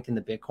strength in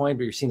the Bitcoin,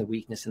 but you're seeing the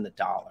weakness in the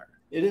dollar.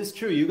 It is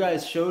true. You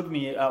guys showed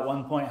me at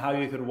one point how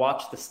you could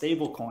watch the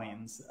stable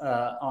coins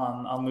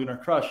on Lunar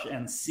Crush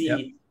and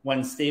see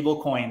when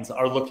stable coins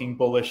are looking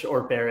bullish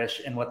or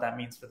bearish and what that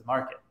means for the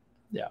market.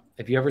 Yeah.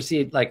 If you ever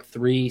see like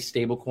 3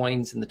 stable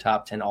coins in the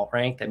top 10 alt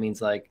rank, that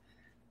means like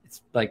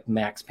it's like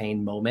Max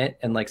Payne moment.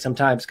 And like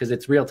sometimes, because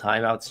it's real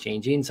time how it's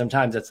changing,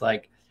 sometimes it's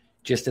like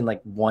just in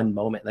like one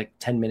moment, like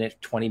 10-minute,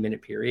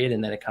 20-minute period,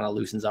 and then it kind of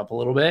loosens up a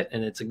little bit.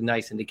 And it's a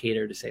nice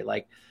indicator to say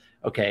like,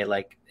 okay,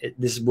 like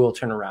this will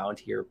turn around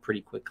here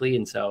pretty quickly.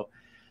 And so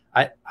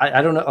I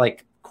don't know,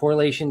 like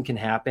correlation can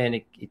happen.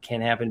 It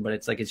can happen, but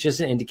it's like, it's just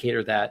an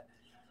indicator that,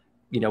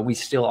 we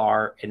still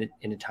are in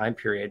a time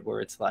period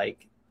where it's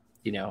like,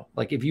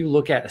 like if you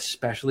look at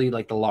especially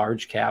like the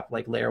large cap,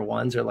 like layer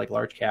ones, or like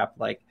large cap,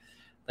 like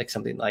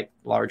something like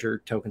larger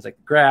tokens like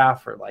the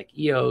Graph or like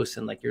EOS,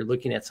 and like you're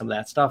looking at some of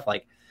that stuff,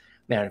 like,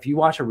 man, if you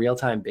watch a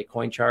real-time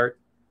Bitcoin chart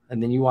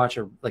and then you watch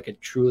a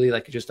truly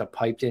like just a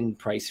piped in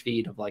price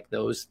feed of like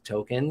those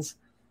tokens,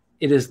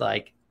 it is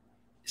like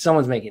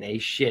someone's making a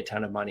shit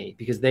ton of money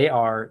because they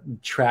are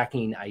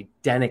tracking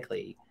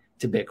identically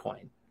to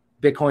Bitcoin.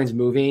 Bitcoin's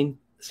moving,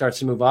 starts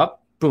to move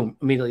up, boom,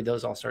 immediately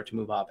those all start to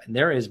move up. And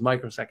there is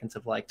microseconds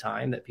of like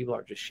time that people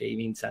are just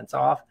shaving cents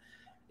off.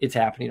 It's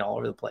happening all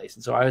over the place.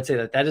 And so I would say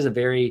that is a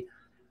very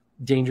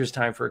dangerous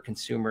time for a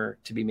consumer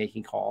to be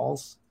making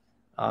calls.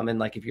 And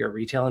like if you're a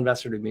retail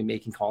investor, to be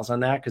making calls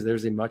on that, because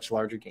there's a much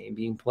larger game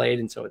being played.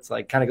 And so it's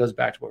like kind of goes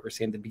back to what we're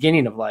saying at the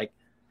beginning of like,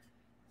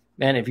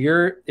 man, if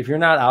you're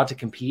not out to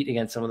compete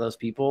against some of those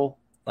people,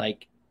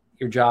 like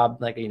your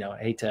job, like, I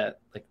hate to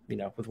like,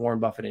 with Warren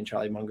Buffett and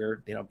Charlie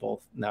Munger,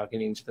 both now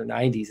getting into their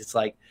 90s, it's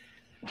like,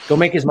 go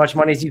make as much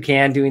money as you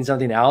can doing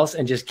something else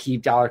and just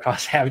keep dollar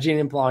cost averaging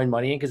and plowing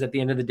money in. Because at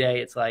the end of the day,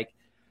 it's like,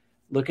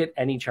 look at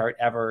any chart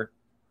ever.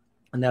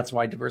 And that's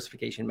why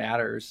diversification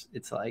matters.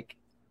 It's like,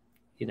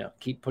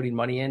 keep putting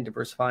money in,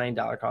 diversifying,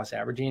 dollar cost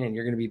averaging, and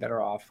you're going to be better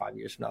off 5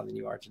 years from now than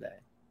you are today.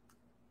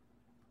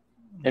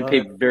 And pay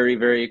very,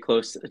 very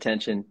close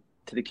attention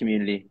to the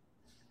community,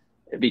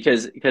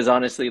 because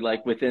honestly,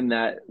 like within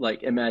that,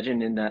 like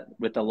imagine in that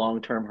with the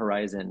long-term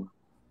horizon,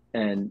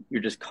 and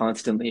you're just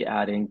constantly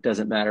adding,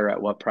 doesn't matter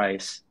at what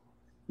price.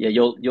 Yeah,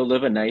 you'll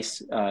live a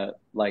nice,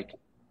 like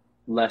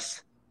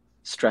less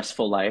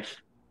stressful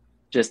life,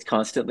 just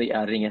constantly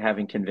adding and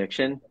having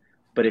conviction.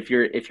 But if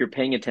you're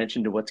paying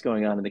attention to what's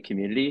going on in the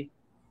community,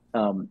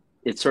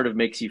 it sort of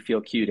makes you feel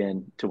cued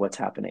in to what's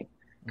happening.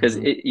 Because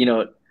I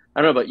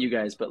don't know about you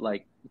guys, but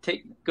like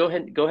go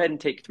ahead and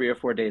take 3 or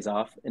 4 days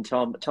off and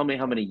tell me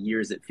how many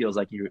years it feels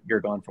like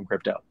you're gone from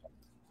crypto.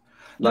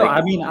 Like, no,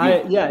 I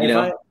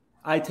mean,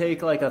 I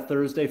take like a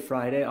Thursday,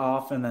 Friday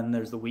off, and then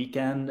there's the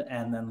weekend,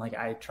 and then like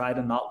I try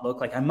to not look.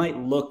 Like I might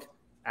look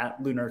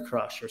at Lunar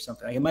Crush or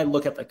something. Like I might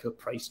look at like a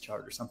price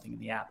chart or something in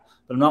the app,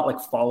 but I'm not like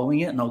following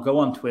it. And I'll go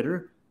on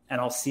Twitter and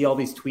I'll see all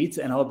these tweets,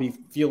 and I'll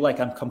feel like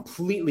I'm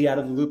completely out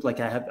of the loop. Like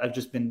I've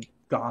just been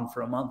gone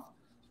for a month.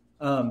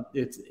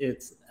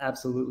 It's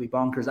absolutely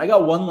bonkers. I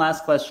got one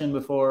last question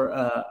before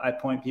I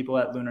point people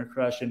at Lunar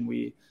Crush, and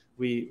we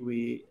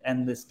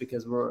end this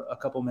because we're a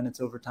couple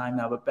minutes over time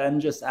now. But Ben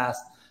just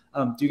asked,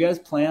 do you guys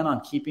plan on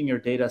keeping your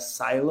data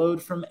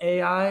siloed from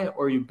AI,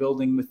 or are you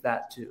building with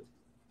that too?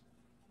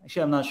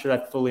 Actually, I'm not sure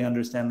I fully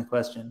understand the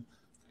question.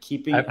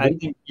 I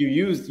think you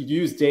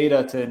use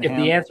data to enhance. If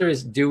the answer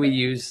is, do we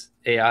use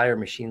AI or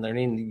machine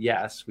learning?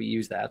 Yes, we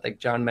use that. Like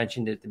John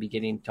mentioned at the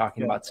beginning,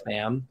 talking about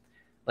spam.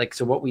 Like,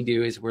 so what we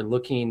do is we're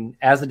looking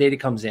as the data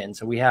comes in.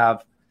 So we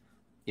have,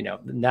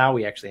 now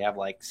we actually have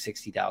like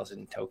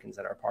 60,000 tokens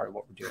that are part of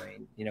what we're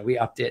doing. We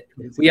upped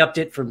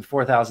it from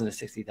 4,000 to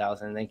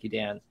 60,000. Thank you,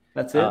 Dan.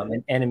 That's it.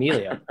 And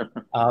Emilio.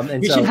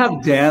 And we should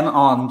have Dan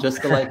on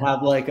just to like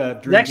have like a.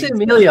 It's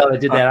actually Emilio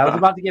that did that. I was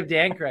about to give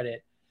Dan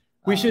credit.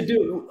 We should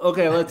do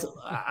okay.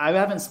 I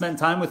haven't spent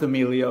time with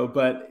Emilio,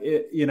 but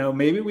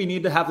maybe we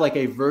need to have like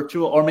a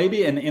virtual or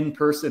maybe an in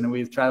person, and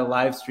we've tried to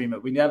live stream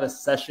it. We need to have a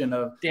session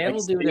of Dan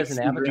will do it as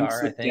an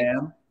avatar. I think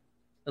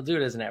he'll do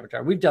it as an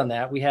avatar. We've done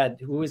that. We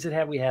had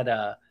We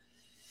had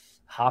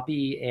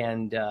Hoppy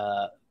and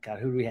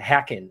who do we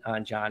have? Hacken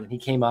on John, and he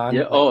came on.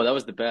 Yeah. Oh, that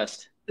was the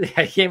best.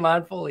 He came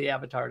on fully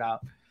avatared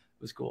out.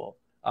 It was cool.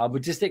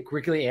 But just to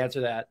quickly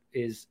answer that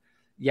is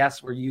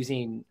yes, we're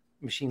using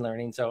machine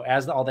learning. So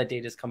as all that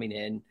data is coming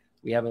in,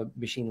 we have a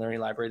machine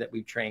learning library that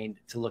we've trained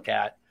to look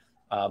at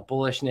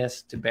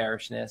bullishness to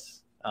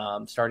bearishness,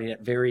 starting at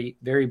very,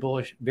 very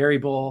bullish, very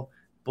bull,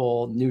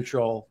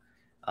 neutral,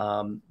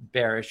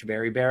 bearish,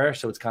 very bearish.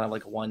 So it's kind of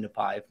like a 1 to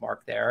 5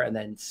 mark there. And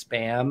then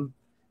spam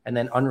and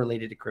then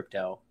unrelated to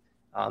crypto.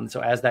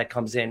 So as that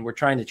comes in, we're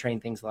trying to train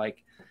things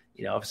like,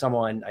 if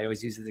someone, I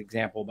always use this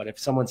example, but if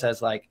someone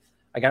says like,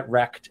 I got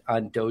wrecked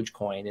on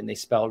Dogecoin and they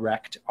spell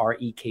wrecked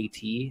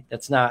REKT,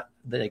 that's not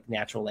the like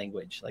natural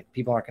language. Like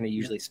people aren't going to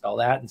usually spell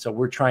that. And so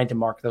we're trying to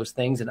mark those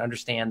things and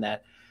understand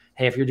that,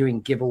 hey, if you're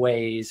doing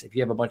giveaways, if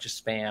you have a bunch of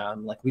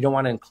spam, like we don't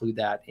want to include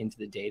that into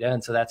the data.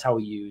 And so that's how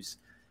we use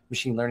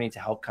machine learning to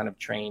help kind of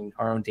train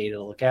our own data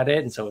to look at it.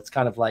 And so it's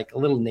kind of like a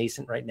little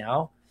nascent right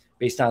now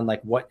based on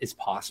like what is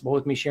possible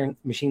with machine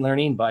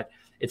learning, but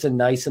it's a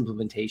nice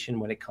implementation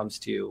when it comes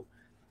to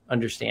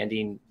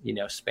understanding,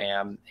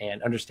 spam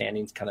and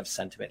understanding kind of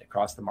sentiment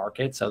across the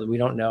market, so that we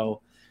don't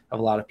know of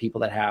a lot of people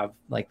that have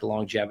like the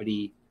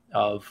longevity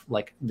of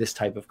like this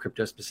type of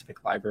crypto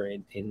specific library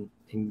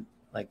in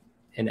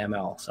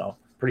ML. So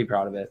pretty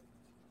proud of it.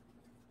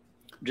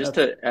 Just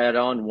to add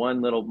on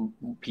one little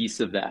piece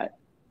of that,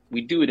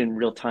 we do it in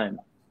real time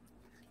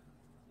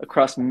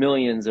across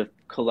millions of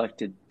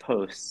collected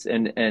posts.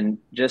 And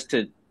just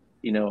to,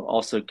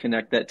 also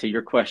connect that to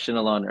your question,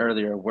 Alon,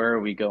 earlier, where are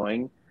we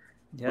going?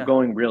 Yeah. We're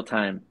going real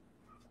time.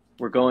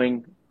 We're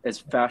going as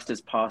fast as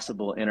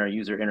possible in our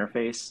user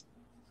interface.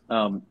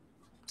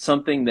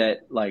 Something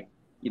that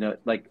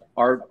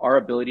our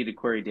ability to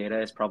query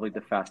data is probably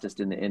the fastest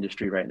in the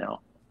industry right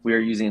now. We are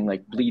using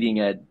like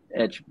bleeding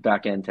edge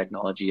backend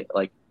technology,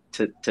 like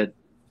to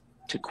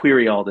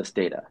query all this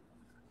data.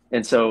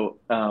 And so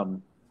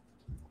I'll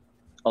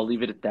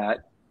leave it at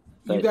that.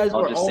 You guys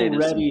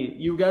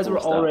were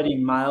already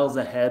miles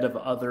ahead of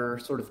other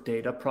sort of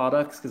data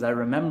products, because I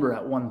remember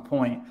at one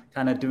point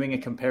kind of doing a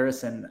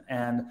comparison,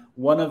 and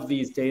one of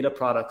these data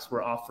products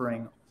were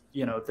offering,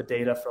 the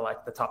data for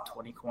like the top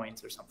 20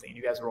 coins or something.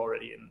 You guys were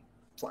already in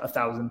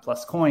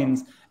 1,000+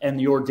 coins, and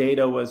your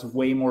data was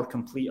way more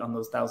complete on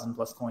those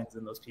 1,000+ coins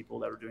than those people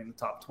that were doing the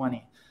top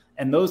 20.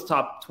 And those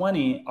top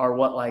 20 are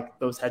what like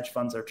those hedge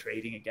funds are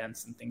trading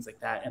against and things like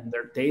that. And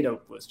their data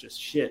was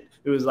just shit.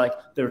 It was like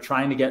they were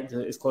trying to get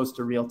as close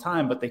to real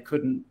time, but they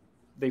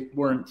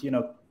weren't,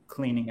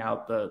 cleaning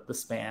out the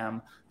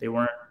spam. They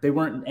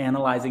weren't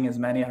analyzing as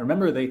many. I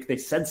remember they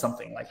said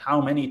something like how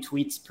many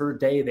tweets per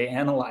day they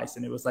analyzed,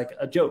 and it was like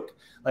a joke.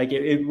 Like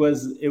it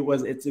was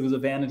a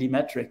vanity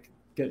metric.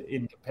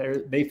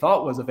 They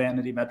thought was a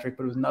vanity metric,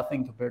 but it was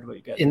nothing compared to what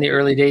you get. In the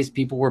early days,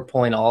 people were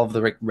pulling all of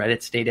the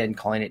Reddit's data and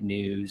calling it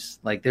news.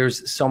 Like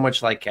there's so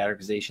much like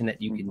categorization that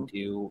you can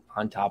do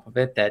on top of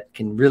it that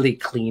can really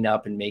clean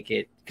up and make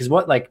it. Because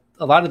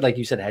a lot of, like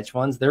you said, hedge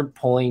funds, they're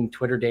pulling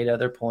Twitter data,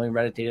 they're pulling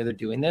Reddit data, they're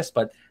doing this,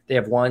 but they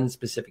have one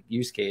specific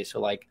use case.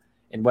 So like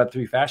in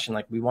Web3 fashion,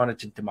 like we wanted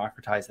to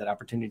democratize that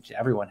opportunity to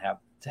everyone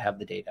to have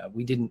the data.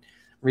 We didn't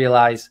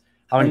realize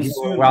how many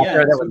people were out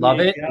there that would love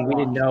it, and we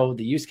didn't know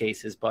the use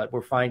cases, but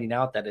we're finding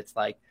out that it's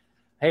like,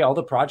 hey, all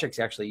the projects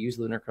actually use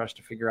Lunar Crush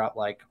to figure out,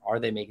 like, are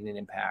they making an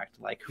impact?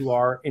 Like, who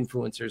are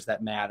influencers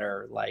that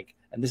matter? Like,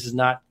 and this is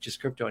not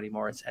just crypto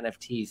anymore, it's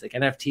NFTs. Like,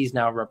 NFTs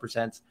now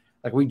represents,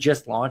 like, we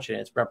just launched it,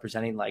 it's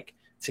representing like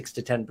 6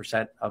 to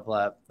 10% of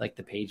like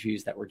the page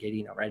views that we're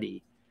getting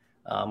already,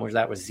 whereas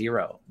that was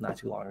 0 not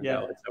too long ago.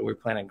 Yeah. So we're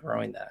planning on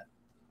growing that.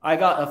 I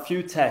got a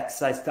few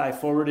texts. I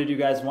forwarded you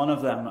guys one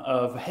of them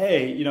of,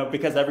 hey,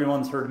 because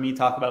everyone's heard me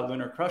talk about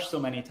Lunar Crush so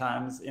many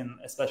times,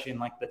 especially in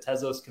like the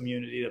Tezos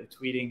community that I'm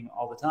tweeting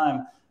all the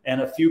time.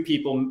 And a few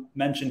people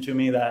mentioned to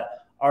me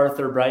that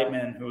Arthur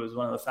Brightman, who was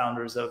one of the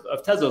founders of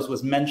Tezos,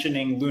 was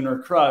mentioning Lunar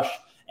Crush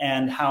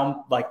and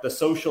how like the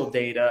social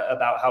data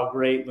about how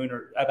great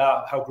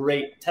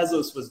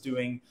Tezos was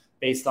doing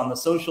based on the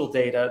social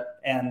data,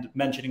 and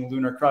mentioning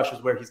Lunar Crush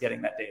is where he's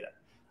getting that data.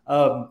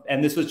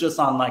 And this was just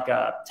on like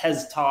a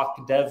Tez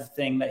Talk dev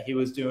thing that he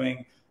was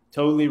doing,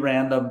 totally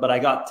random, but I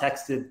got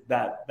texted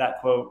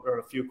that quote or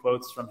a few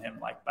quotes from him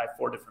like by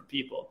 4 different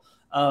people.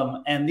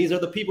 And these are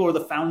the people who are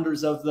the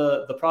founders of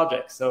the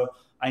project. So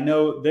I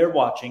know they're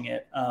watching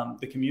it.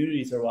 The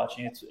communities are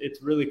watching it.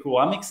 It's really cool.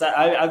 I'm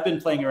excited. I've been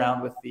playing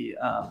around with the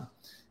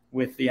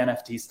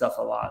NFT stuff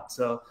a lot.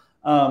 So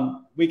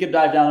we could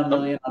dive down a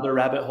million other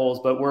rabbit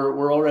holes, but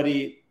we're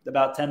already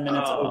about 10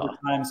 minutes over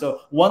time.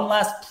 So one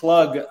last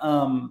plug,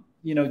 do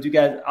you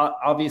guys,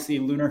 obviously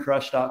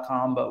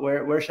lunarcrush.com, but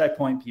where should I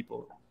point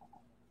people?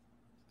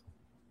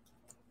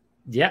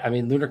 Yeah, I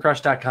mean,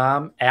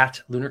 lunarcrush.com,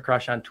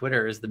 @lunarcrush on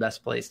Twitter is the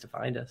best place to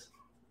find us.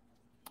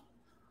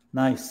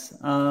 Nice.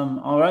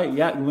 All right.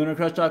 Yeah.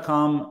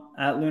 lunarcrush.com,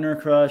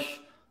 @lunarcrush.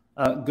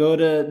 Go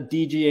to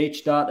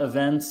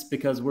dgh.events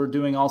because we're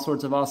doing all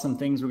sorts of awesome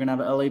things. We're going to have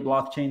an LA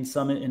Blockchain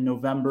Summit in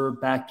November,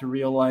 back to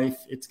real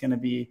life. It's going to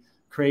be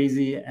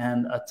crazy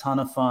and a ton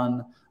of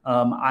fun.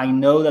 I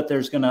know that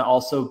there's going to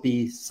also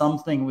be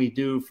something we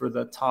do for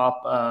the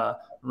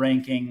top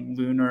ranking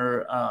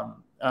Lunar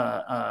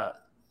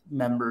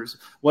members.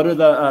 What are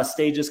the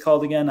stages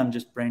called again? I'm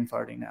just brain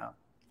farting now.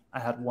 I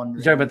had one.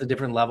 You're talking about the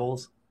different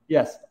levels?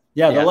 Yes.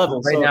 Yeah, the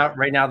levels.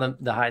 Right now,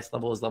 the highest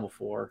level is level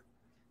 4.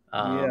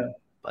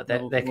 But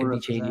that could be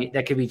changing.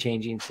 That could be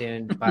changing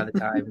soon by the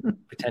time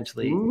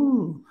potentially.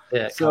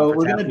 So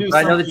we're going to do.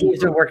 I know the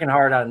teams are working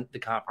hard on the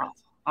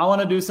conference. I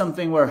want to do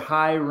something where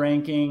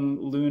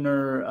high-ranking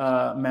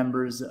Lunar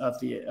members of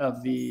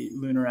the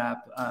Lunar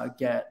app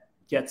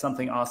get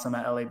something awesome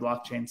at LA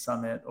Blockchain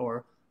Summit,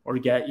 or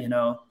get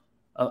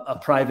a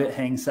private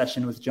hang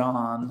session with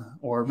John,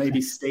 or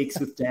maybe steaks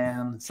with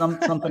Dan.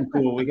 Something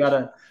cool. We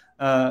gotta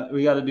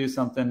do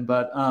something.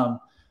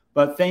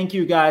 But thank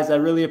you guys. I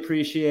really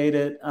appreciate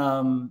it.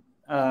 Hold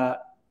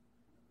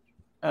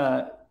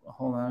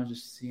on, I'm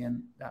just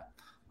seeing that.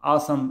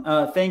 Awesome.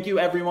 Thank you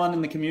everyone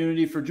in the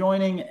community for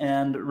joining.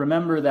 And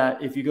remember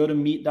that if you go to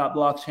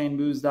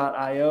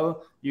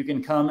meet.blockchainbooze.io, you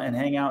can come and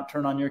hang out,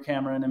 turn on your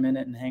camera in a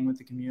minute and hang with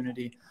the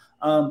community.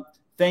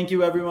 Thank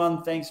you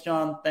everyone. Thanks,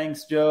 John.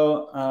 Thanks,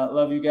 Joe.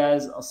 Love you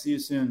guys. I'll see you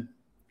soon.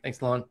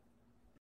 Thanks, Lon.